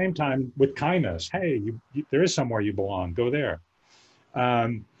at the same time, with kindness, hey, there is somewhere you belong, go there.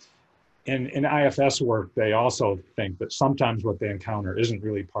 In IFS work, they also think that sometimes what they encounter isn't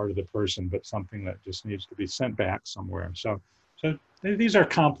really part of the person, but something that just needs to be sent back somewhere. So these are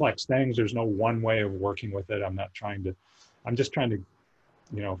complex things. There's no one way of working with it. I'm just trying to,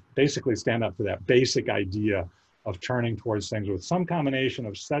 basically stand up for that basic idea of turning towards things with some combination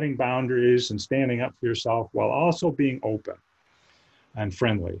of setting boundaries and standing up for yourself while also being open and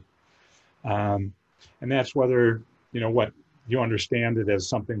friendly. And that's whether, what you understand it as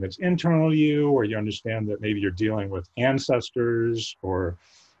something that's internal to you, or you understand that maybe you're dealing with ancestors or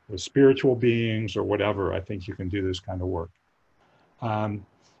with spiritual beings or whatever, I think you can do this kind of work. And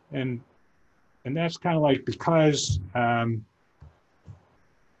that's kind of like, because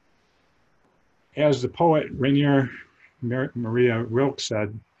as the poet Rainier Maria Rilke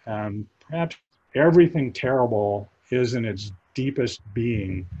said, perhaps everything terrible is in its deepest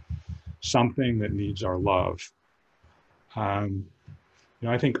being something that needs our love. You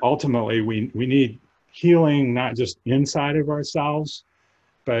know, I think ultimately we need healing, not just inside of ourselves,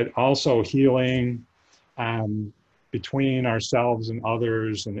 but also healing between ourselves and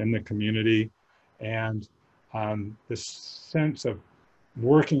others and in the community. And this sense of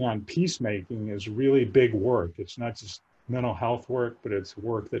working on peacemaking is really big work. It's not just mental health work, but it's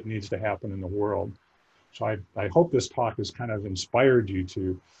work that needs to happen in the world. So I hope this talk has kind of inspired you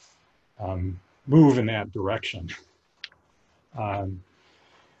to move in that direction. I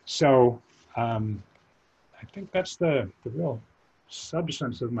think that's the real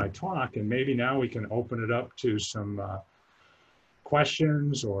substance of my talk, and maybe now we can open it up to some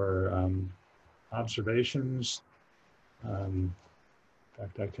questions or observations. In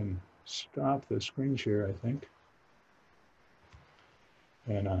fact, I can stop the screen share, I think.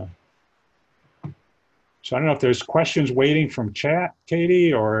 And so I don't know if there's questions waiting from chat,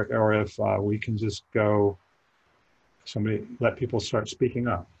 Katie, or if we can just go, somebody let people start speaking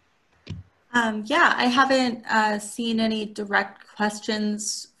up. Yeah, I haven't seen any direct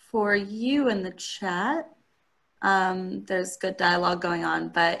questions for you in the chat. There's good dialogue going on,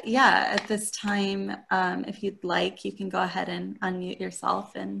 but yeah, at this time, if you'd like, you can go ahead and unmute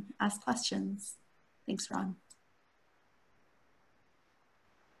yourself and ask questions. Thanks, Ron.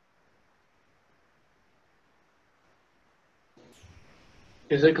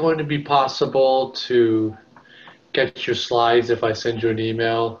 Is it going to be possible to get your slides if I send you an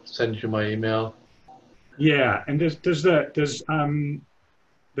email, send you my email? Yeah, and does the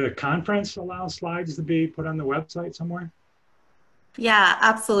conference allow slides to be put on the website somewhere? Yeah,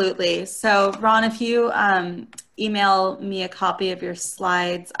 absolutely. So Ron, if you email me a copy of your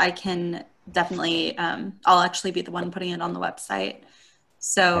slides, I can definitely, I'll actually be the one putting it on the website.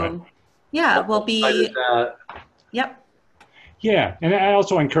 So right. Yeah, we'll be, yep. Yeah, and I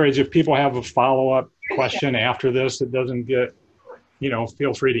also encourage, if people have a follow-up question after this that doesn't get, you know,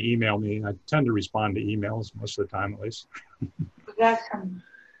 feel free to email me. I tend to respond to emails most of the time, at least. We got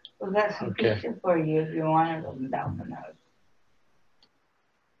some pictures for you if you want them down the nose.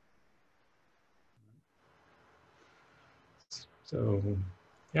 So,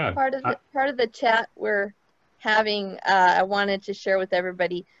 yeah. Part of the chat we're having, I wanted to share with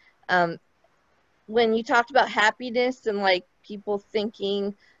everybody. When you talked about happiness and like people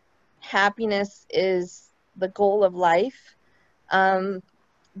thinking happiness is the goal of life, for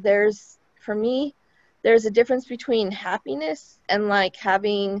me, there's a difference between happiness and like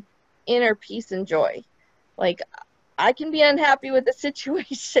having inner peace and joy. Like I can be unhappy with the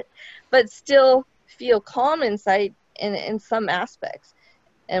situation, but still feel calm inside in some aspects.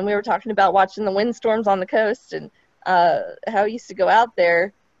 And we were talking about watching the windstorms on the coast and how I used to go out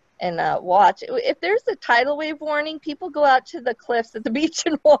there and watch. If there's a tidal wave warning, people go out to the cliffs at the beach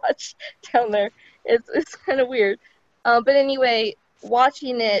and watch down there. It's kind of weird. But anyway,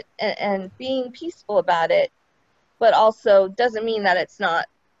 watching it and being peaceful about it, but also doesn't mean that it's not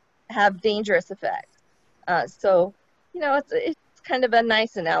have dangerous effects. So, you know, it's kind of a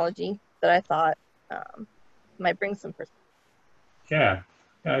nice analogy that I thought might bring some perspective. Yeah,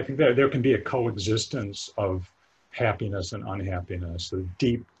 I think that there can be a coexistence of happiness and unhappiness, the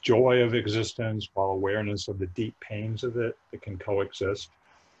deep joy of existence while awareness of the deep pains of it that can coexist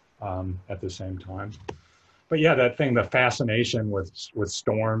at the same time. But yeah, that thing, the fascination with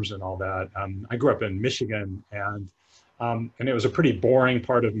storms and all that. I grew up in Michigan, and it was a pretty boring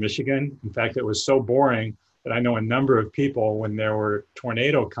part of Michigan. In fact, it was so boring that I know a number of people, when there were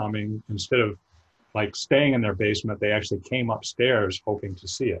tornado coming, instead of like staying in their basement, they actually came upstairs hoping to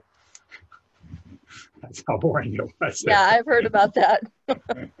see it. That's how boring it was. Yeah, I've heard about that.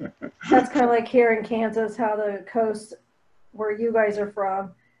 That's kind of like here in Kansas, how the coast where you guys are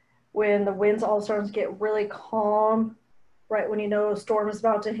from, when the winds all starts to get really calm, right when you know a storm is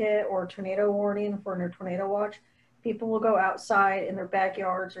about to hit or a tornado warning for a tornado watch, people will go outside in their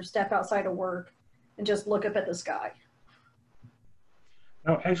backyards or step outside of work and just look up at the sky.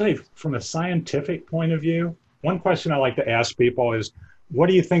 No, actually, from a scientific point of view, one question I like to ask people is, what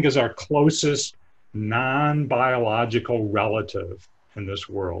do you think is our closest non-biological relative in this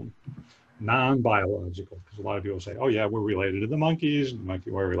world? Non-biological, because a lot of people say, oh yeah, we're related to the monkeys,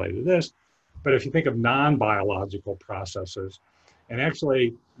 we're related to this. But if you think of non-biological processes, and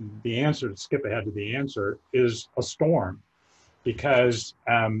actually the answer, to skip ahead to the answer, is a storm. Because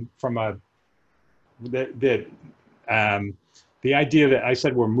from a, the idea that I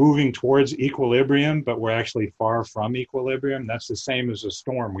said we're moving towards equilibrium, but we're actually far from equilibrium, that's the same as a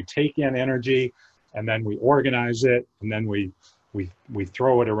storm. We take in energy and then we organize it and then we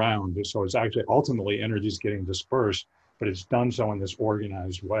throw it around. So it's actually ultimately energy is getting dispersed, but it's done so in this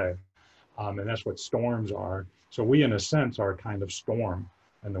organized way. And that's what storms are. So we, in a sense, are a kind of storm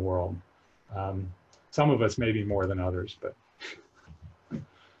in the world. Some of us maybe more than others, but.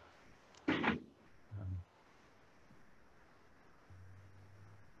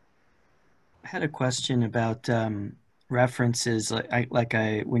 I had a question about references.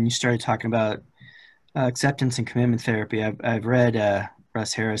 When you started talking about acceptance and commitment therapy, I've read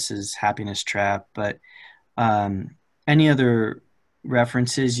Russ Harris's Happiness Trap, but any other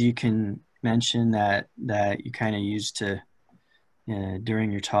references you can mention that you kind of used to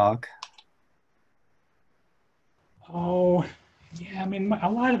during your talk? Oh, yeah, I mean, a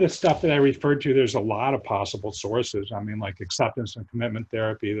lot of the stuff that I referred to, there's a lot of possible sources. I mean, like acceptance and commitment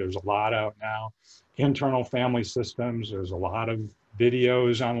therapy, there's a lot out now. Internal family systems, there's a lot of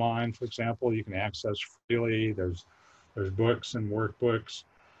videos online, for example, you can access freely. There's books and workbooks.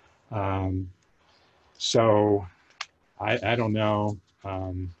 So I don't know.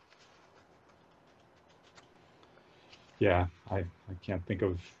 Yeah, I can't think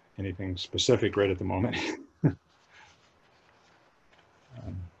of anything specific right at the moment.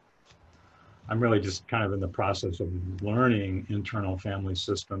 I'm really just kind of in the process of learning internal family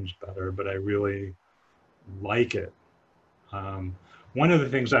systems better, but I really like it. One of the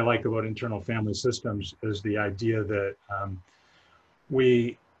things I like about internal family systems is the idea that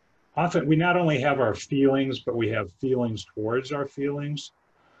we not only have our feelings, but we have feelings towards our feelings.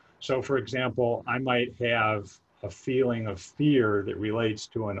 So for example, I might have a feeling of fear that relates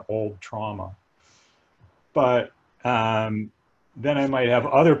to an old trauma, but then I might have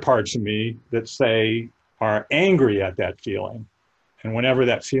other parts of me that say are angry at that feeling. And whenever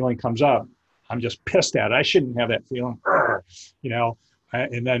that feeling comes up, I'm just pissed at it. I shouldn't have that feeling, you know,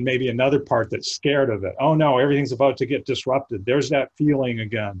 and then maybe another part that's scared of it. Oh no, everything's about to get disrupted. There's that feeling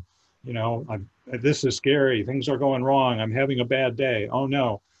again. You know, this is scary. Things are going wrong. I'm having a bad day. Oh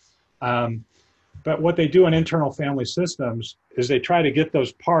no. But what they do in internal family systems is they try to get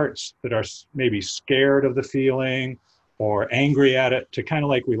those parts that are maybe scared of the feeling or angry at it to kind of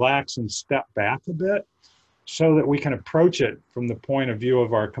like relax and step back a bit so that we can approach it from the point of view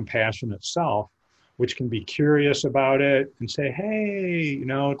of our compassionate self, which can be curious about it and say, hey, you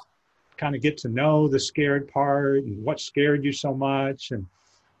know, kind of get to know the scared part and what scared you so much and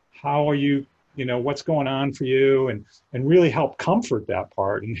how are you, you know, what's going on for you, and really help comfort that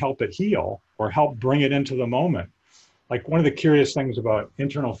part and help it heal or help bring it into the moment. Like one of the curious things about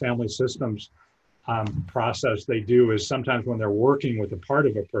internal family systems process they do is sometimes when they're working with a part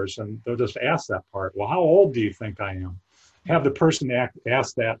of a person, they'll just ask that part, well, how old do you think I am? Have the person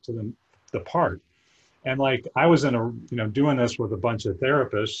ask that to the part. And like I was in a, you know, doing this with a bunch of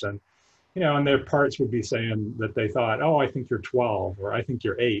therapists, and, you know, and their parts would be saying that they thought, oh, I think you're 12 or I think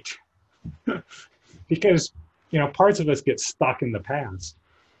you're 8. Because, you know, parts of us get stuck in the past.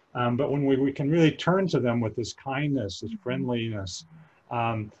 But when we can really turn to them with this kindness, this friendliness,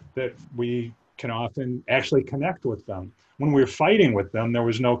 that we can often actually connect with them. When we were fighting with them, there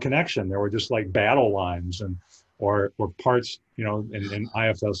was no connection. There were just like battle lines and or parts, you know, in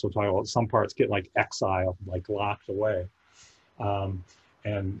IFS we'll talk about some parts get like exiled, like locked away.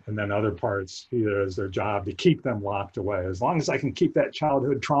 And then other parts, either as their job to keep them locked away. As long as I can keep that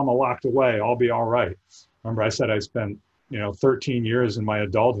childhood trauma locked away, I'll be all right. Remember I said I spent, you know, 13 years in my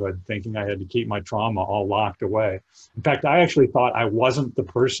adulthood thinking I had to keep my trauma all locked away. In fact, I actually thought I wasn't the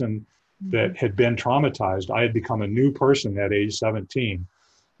person that had been traumatized. I had become a new person at age 17,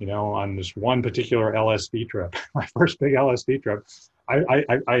 you know, on this one particular LSD trip, my first big LSD trip.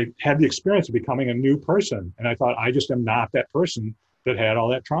 I had the experience of becoming a new person. And I thought, I just am not that person that had all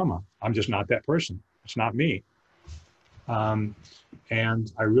that trauma. I'm just not that person. It's not me. And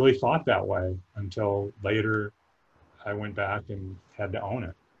I really thought that way until later I went back and had to own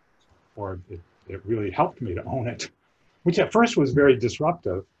it, or it really helped me to own it, which at first was very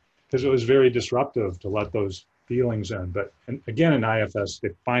disruptive, because it was very disruptive to let those feelings in. But again, in IFS, they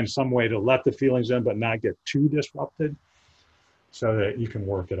find some way to let the feelings in, but not get too disrupted so that you can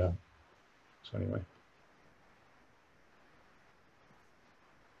work it out. So anyway.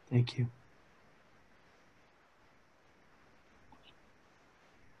 Thank you.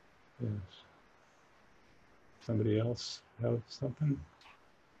 Yes. Somebody else have something?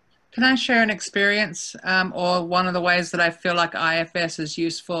 Can I share an experience or one of the ways that I feel like IFS is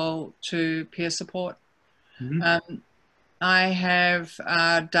useful to peer support? Mm-hmm. I have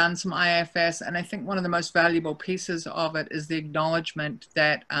done some IFS, and I think one of the most valuable pieces of it is the acknowledgement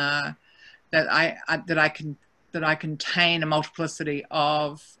that that I contain a multiplicity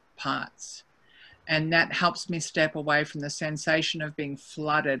of parts, and that helps me step away from the sensation of being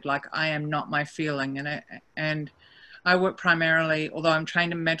flooded, like I am not my feeling. And I work primarily, although I'm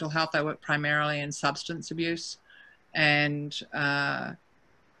trained in mental health, I work primarily in substance abuse, and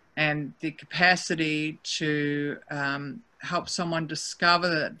the capacity to help someone discover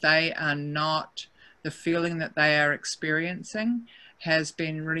that they are not the feeling that they are experiencing has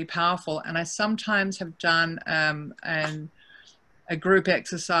been really powerful. And I sometimes have done a group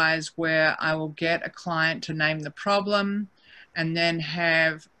exercise where I will get a client to name the problem and then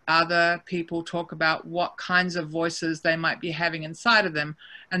have other people talk about what kinds of voices they might be having inside of them.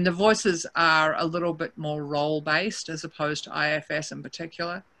 And the voices are a little bit more role-based as opposed to IFS in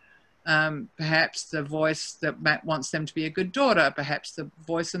particular. Perhaps the voice that wants them to be a good daughter, perhaps the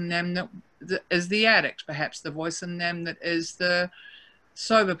voice in them that is the addict, perhaps the voice in them that is the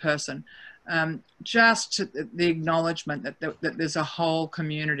sober person. Just the acknowledgement that there's a whole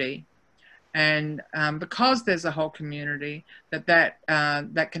community, and because there's a whole community,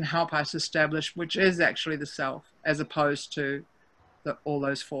 that can help us establish which is actually the self as opposed to all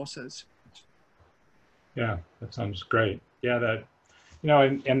those forces. Yeah, that sounds great. Yeah, that, you know,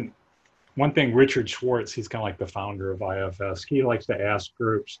 and one thing, Richard Schwartz, he's kind of like the founder of IFS. He likes to ask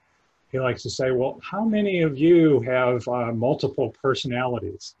groups. He likes to say, well, how many of you have multiple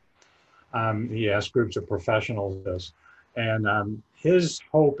personalities? He asks groups of professionals this. And his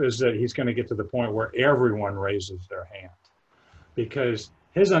hope is that he's going to get to the point where everyone raises their hand. Because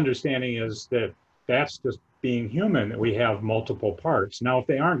his understanding is that that's just being human, that we have multiple parts. Now, if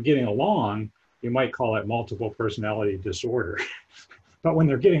they aren't getting along, you might call it multiple personality disorder. But when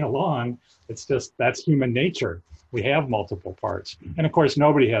they're getting along, it's just, that's human nature. We have multiple parts. And of course,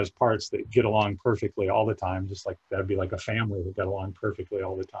 nobody has parts that get along perfectly all the time, just like that'd be like a family that got along perfectly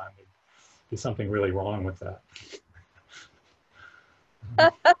all the time. There'd be something really wrong with that.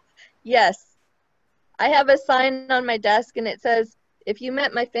 Yes. I have a sign on my desk and it says, if you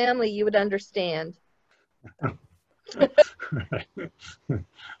met my family, you would understand.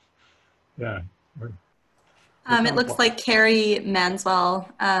 Yeah. It looks like Carrie Manswell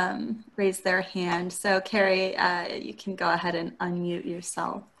raised their hand. So Carrie, you can go ahead and unmute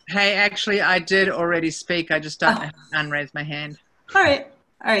yourself. Hey, actually, I did already speak. I just don't unraise my hand. All right.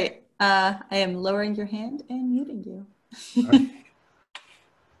 All right. I am lowering your hand and muting you.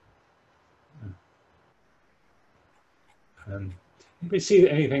 Anybody see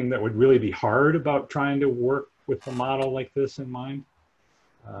anything that would really be hard about trying to work with a model like this in mind?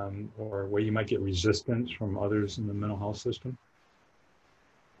 Or where you might get resistance from others in the mental health system?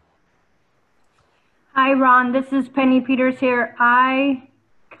 Hi, Ron. This is Penny Peters here. I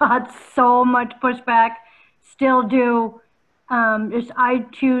got so much pushback, still do. I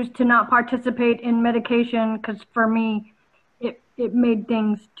choose to not participate in medication because for me, it made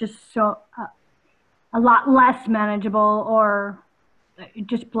things just so a lot less manageable, or it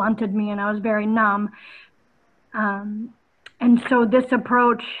just blunted me and I was very numb. And so this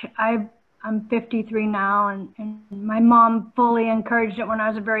approach, I'm 53 now, and my mom fully encouraged it when I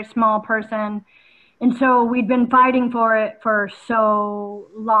was a very small person. And so we'd been fighting for it for so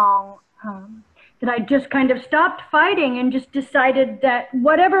long that I just kind of stopped fighting and just decided that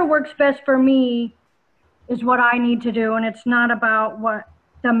whatever works best for me is what I need to do. And it's not about what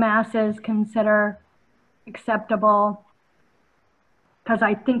the masses consider acceptable, because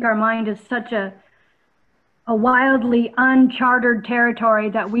I think our mind is such a wildly uncharted territory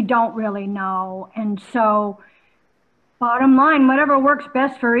that we don't really know. And so bottom line, whatever works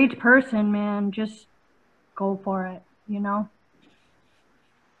best for each person, man, just go for it, you know?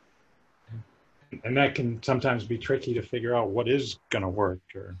 And that can sometimes be tricky to figure out what is going to work,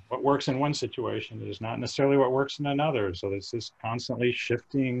 or what works in one situation is not necessarily what works in another. So it's this constantly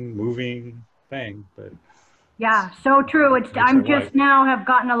shifting, moving thing. But yeah, so true. I'm just now have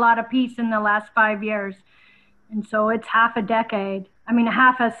gotten a lot of peace in the last 5 years. And so it's half a decade. I mean,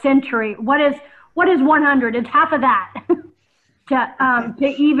 half a century. What is 100? It's half of that. to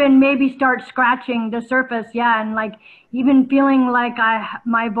even maybe start scratching the surface. Yeah, and like even feeling like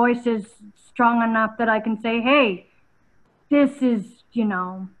my voice is strong enough that I can say, hey, this is, you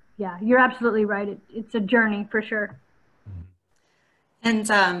know, yeah, you're absolutely right. It's a journey for sure. And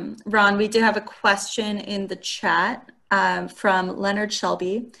Ron, we do have a question in the chat from Leonard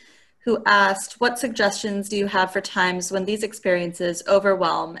Shelby, who asked, what suggestions do you have for times when these experiences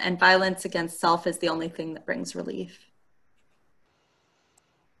overwhelm and violence against self is the only thing that brings relief?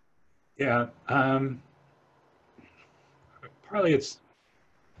 Yeah, probably it's,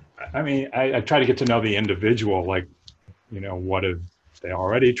 I mean, I try to get to know the individual, like, what have they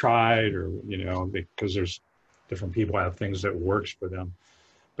already tried, or, because there's different people have things that works for them.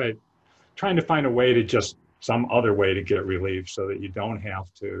 But trying to find a way to just some other way to get relief so that you don't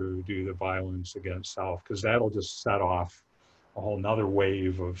have to do the violence against self, because that'll just set off a whole nother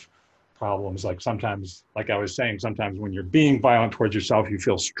wave of problems. Like sometimes, like I was saying, sometimes when you're being violent towards yourself, you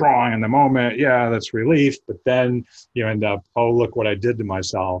feel strong in the moment. Yeah, that's relief. But then you end up, oh, look what I did to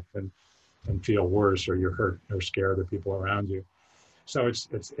myself, and feel worse, or you're hurt or scared of people around you. So it's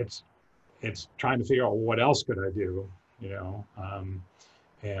trying to figure out what else could I do,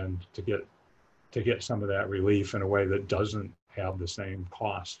 and to get some of that relief in a way that doesn't have the same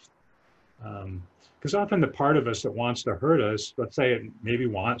cost. Because often the part of us that wants to hurt us, let's say it maybe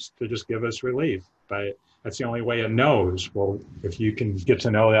wants to just give us relief, but that's the only way it knows. Well, if you can get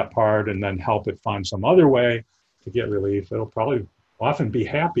to know that part and then help it find some other way to get relief, it'll probably often be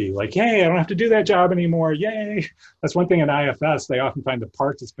happy, like, hey, I don't have to do that job anymore, yay. That's one thing in IFS, they often find the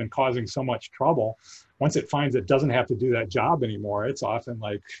part that's been causing so much trouble. Once it finds it doesn't have to do that job anymore, it's often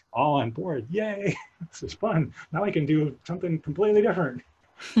like all on board, yay, this is fun. Now I can do something completely different.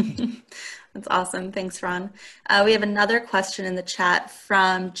 That's awesome. Thanks, Ron. We have another question in the chat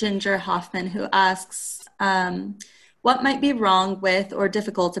from Ginger Hoffman, who asks, what might be wrong with or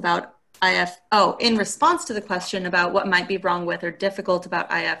difficult about in response to the question about what might be wrong with or difficult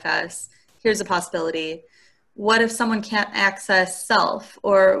about IFS, here's a possibility. What if someone can't access self?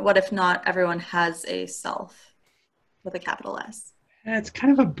 Or what if not everyone has a self with a capital S? It's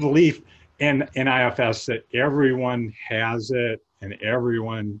kind of a belief in IFS that everyone has it and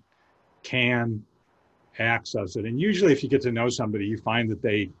everyone can access it. And usually if you get to know somebody, you find that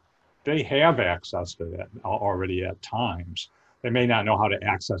they have access to that already at times. They may not know how to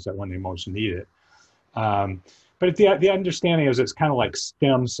access it when they most need it. But the understanding is it's kind of like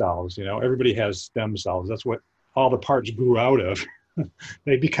stem cells, everybody has stem cells. That's what all the parts grew out of.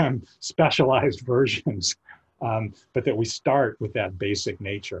 They become specialized versions, but that we start with that basic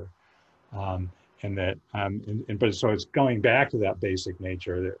nature. But so it's going back to that basic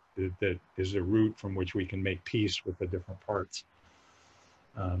nature that is the root from which we can make peace with the different parts.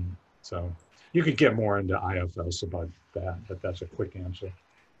 So you could get more into IFS about that, but that's a quick answer.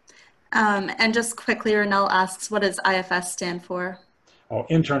 And just quickly, Renell asks, what does IFS stand for? Oh,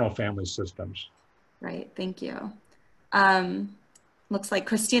 internal family systems. Right, thank you. Looks like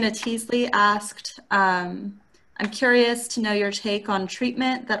Christina Teasley asked, I'm curious to know your take on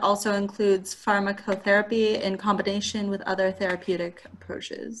treatment that also includes pharmacotherapy in combination with other therapeutic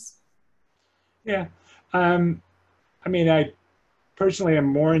approaches. Yeah, I mean, I personally am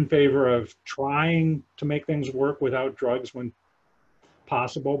more in favor of trying to make things work without drugs when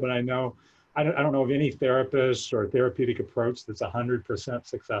possible, but I don't know of any therapist or therapeutic approach that's 100%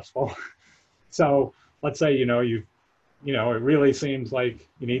 successful. So let's say, it really seems like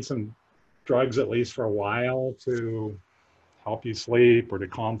you need some drugs at least for a while to help you sleep or to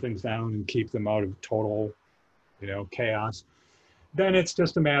calm things down and keep them out of total, chaos. Then it's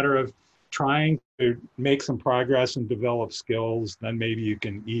just a matter of trying to make some progress and develop skills. Then maybe you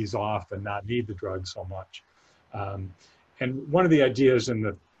can ease off and not need the drug so much. And one of the ideas in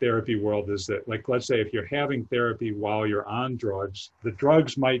the therapy world is that, like, let's say if you're having therapy while you're on drugs, the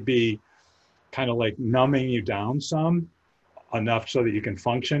drugs might be kind of like numbing you down some, enough so that you can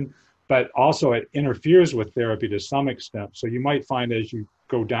function, but also it interferes with therapy to some extent. So you might find as you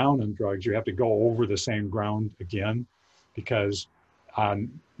go down on drugs, you have to go over the same ground again, because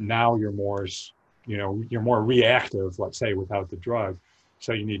now you're more, you're more reactive, let's say, without the drug.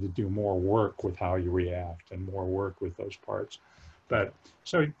 So you need to do more work with how you react and more work with those parts. But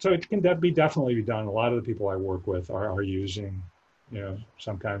so it can definitely be done. A lot of the people I work with are using,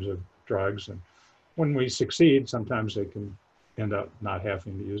 some kinds of drugs. And when we succeed, sometimes they can end up not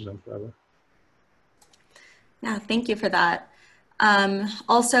having to use them forever. Yeah, thank you for that.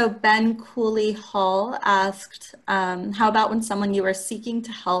 Also, Ben Cooley Hall asked, how about when someone you are seeking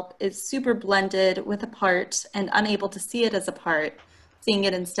to help is super blended with a part and unable to see it as a part, seeing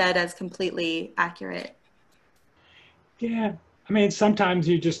it instead as completely accurate? Yeah, I mean, sometimes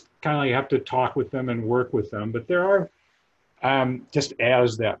you just kind of like have to talk with them and work with them, but there are just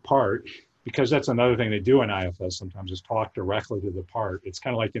as that part, because that's another thing they do in IFS sometimes is talk directly to the part. It's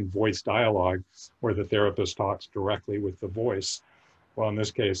kind of like in voice dialogue where the therapist talks directly with the voice. well, in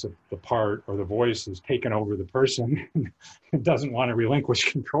this case, if the part or the voice is taken over the person and doesn't want to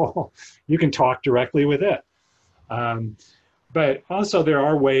relinquish control, you can talk directly with it. But also there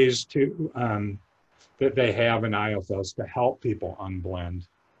are ways to, that they have in IFS to help people unblend,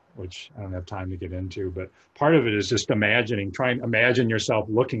 which I don't have time to get into, but part of it is just imagining, imagine yourself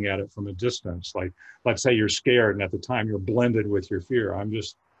looking at it from a distance. Like, let's say you're scared and at the time you're blended with your fear. I'm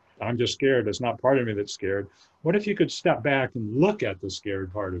just scared. It's not part of me that's scared. What if you could step back and look at the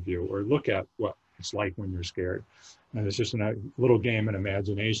scared part of you, or look at what it's like when you're scared? And it's just a little game in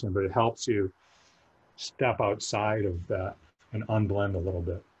imagination, but it helps you step outside of that and unblend a little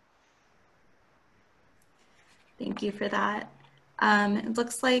bit. Thank you for that. It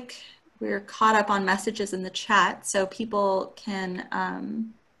looks like we're caught up on messages in the chat, so people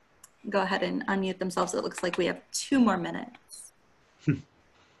can go ahead and unmute themselves. It looks like we have 2 more minutes.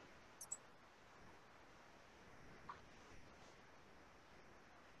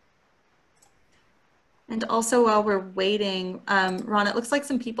 And also while we're waiting, Ron, it looks like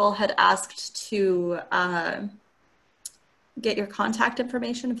some people had asked to get your contact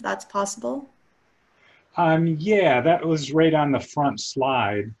information, if that's possible. Yeah, that was right on the front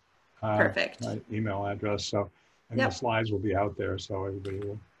slide. Perfect. My email address. So, and the slides will be out there, so everybody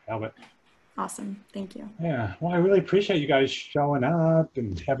will have it. Awesome. Thank you. Yeah. Well, I really appreciate you guys showing up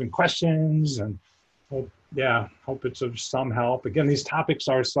and having questions, and hope it's of some help. Again, these topics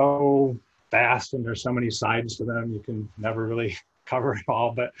are so vast and there's so many sides to them. You can never really cover it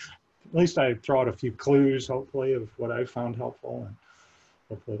all, but at least I throw out a few clues, hopefully, of what I found helpful, and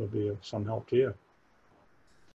hopefully it'll be of some help to you.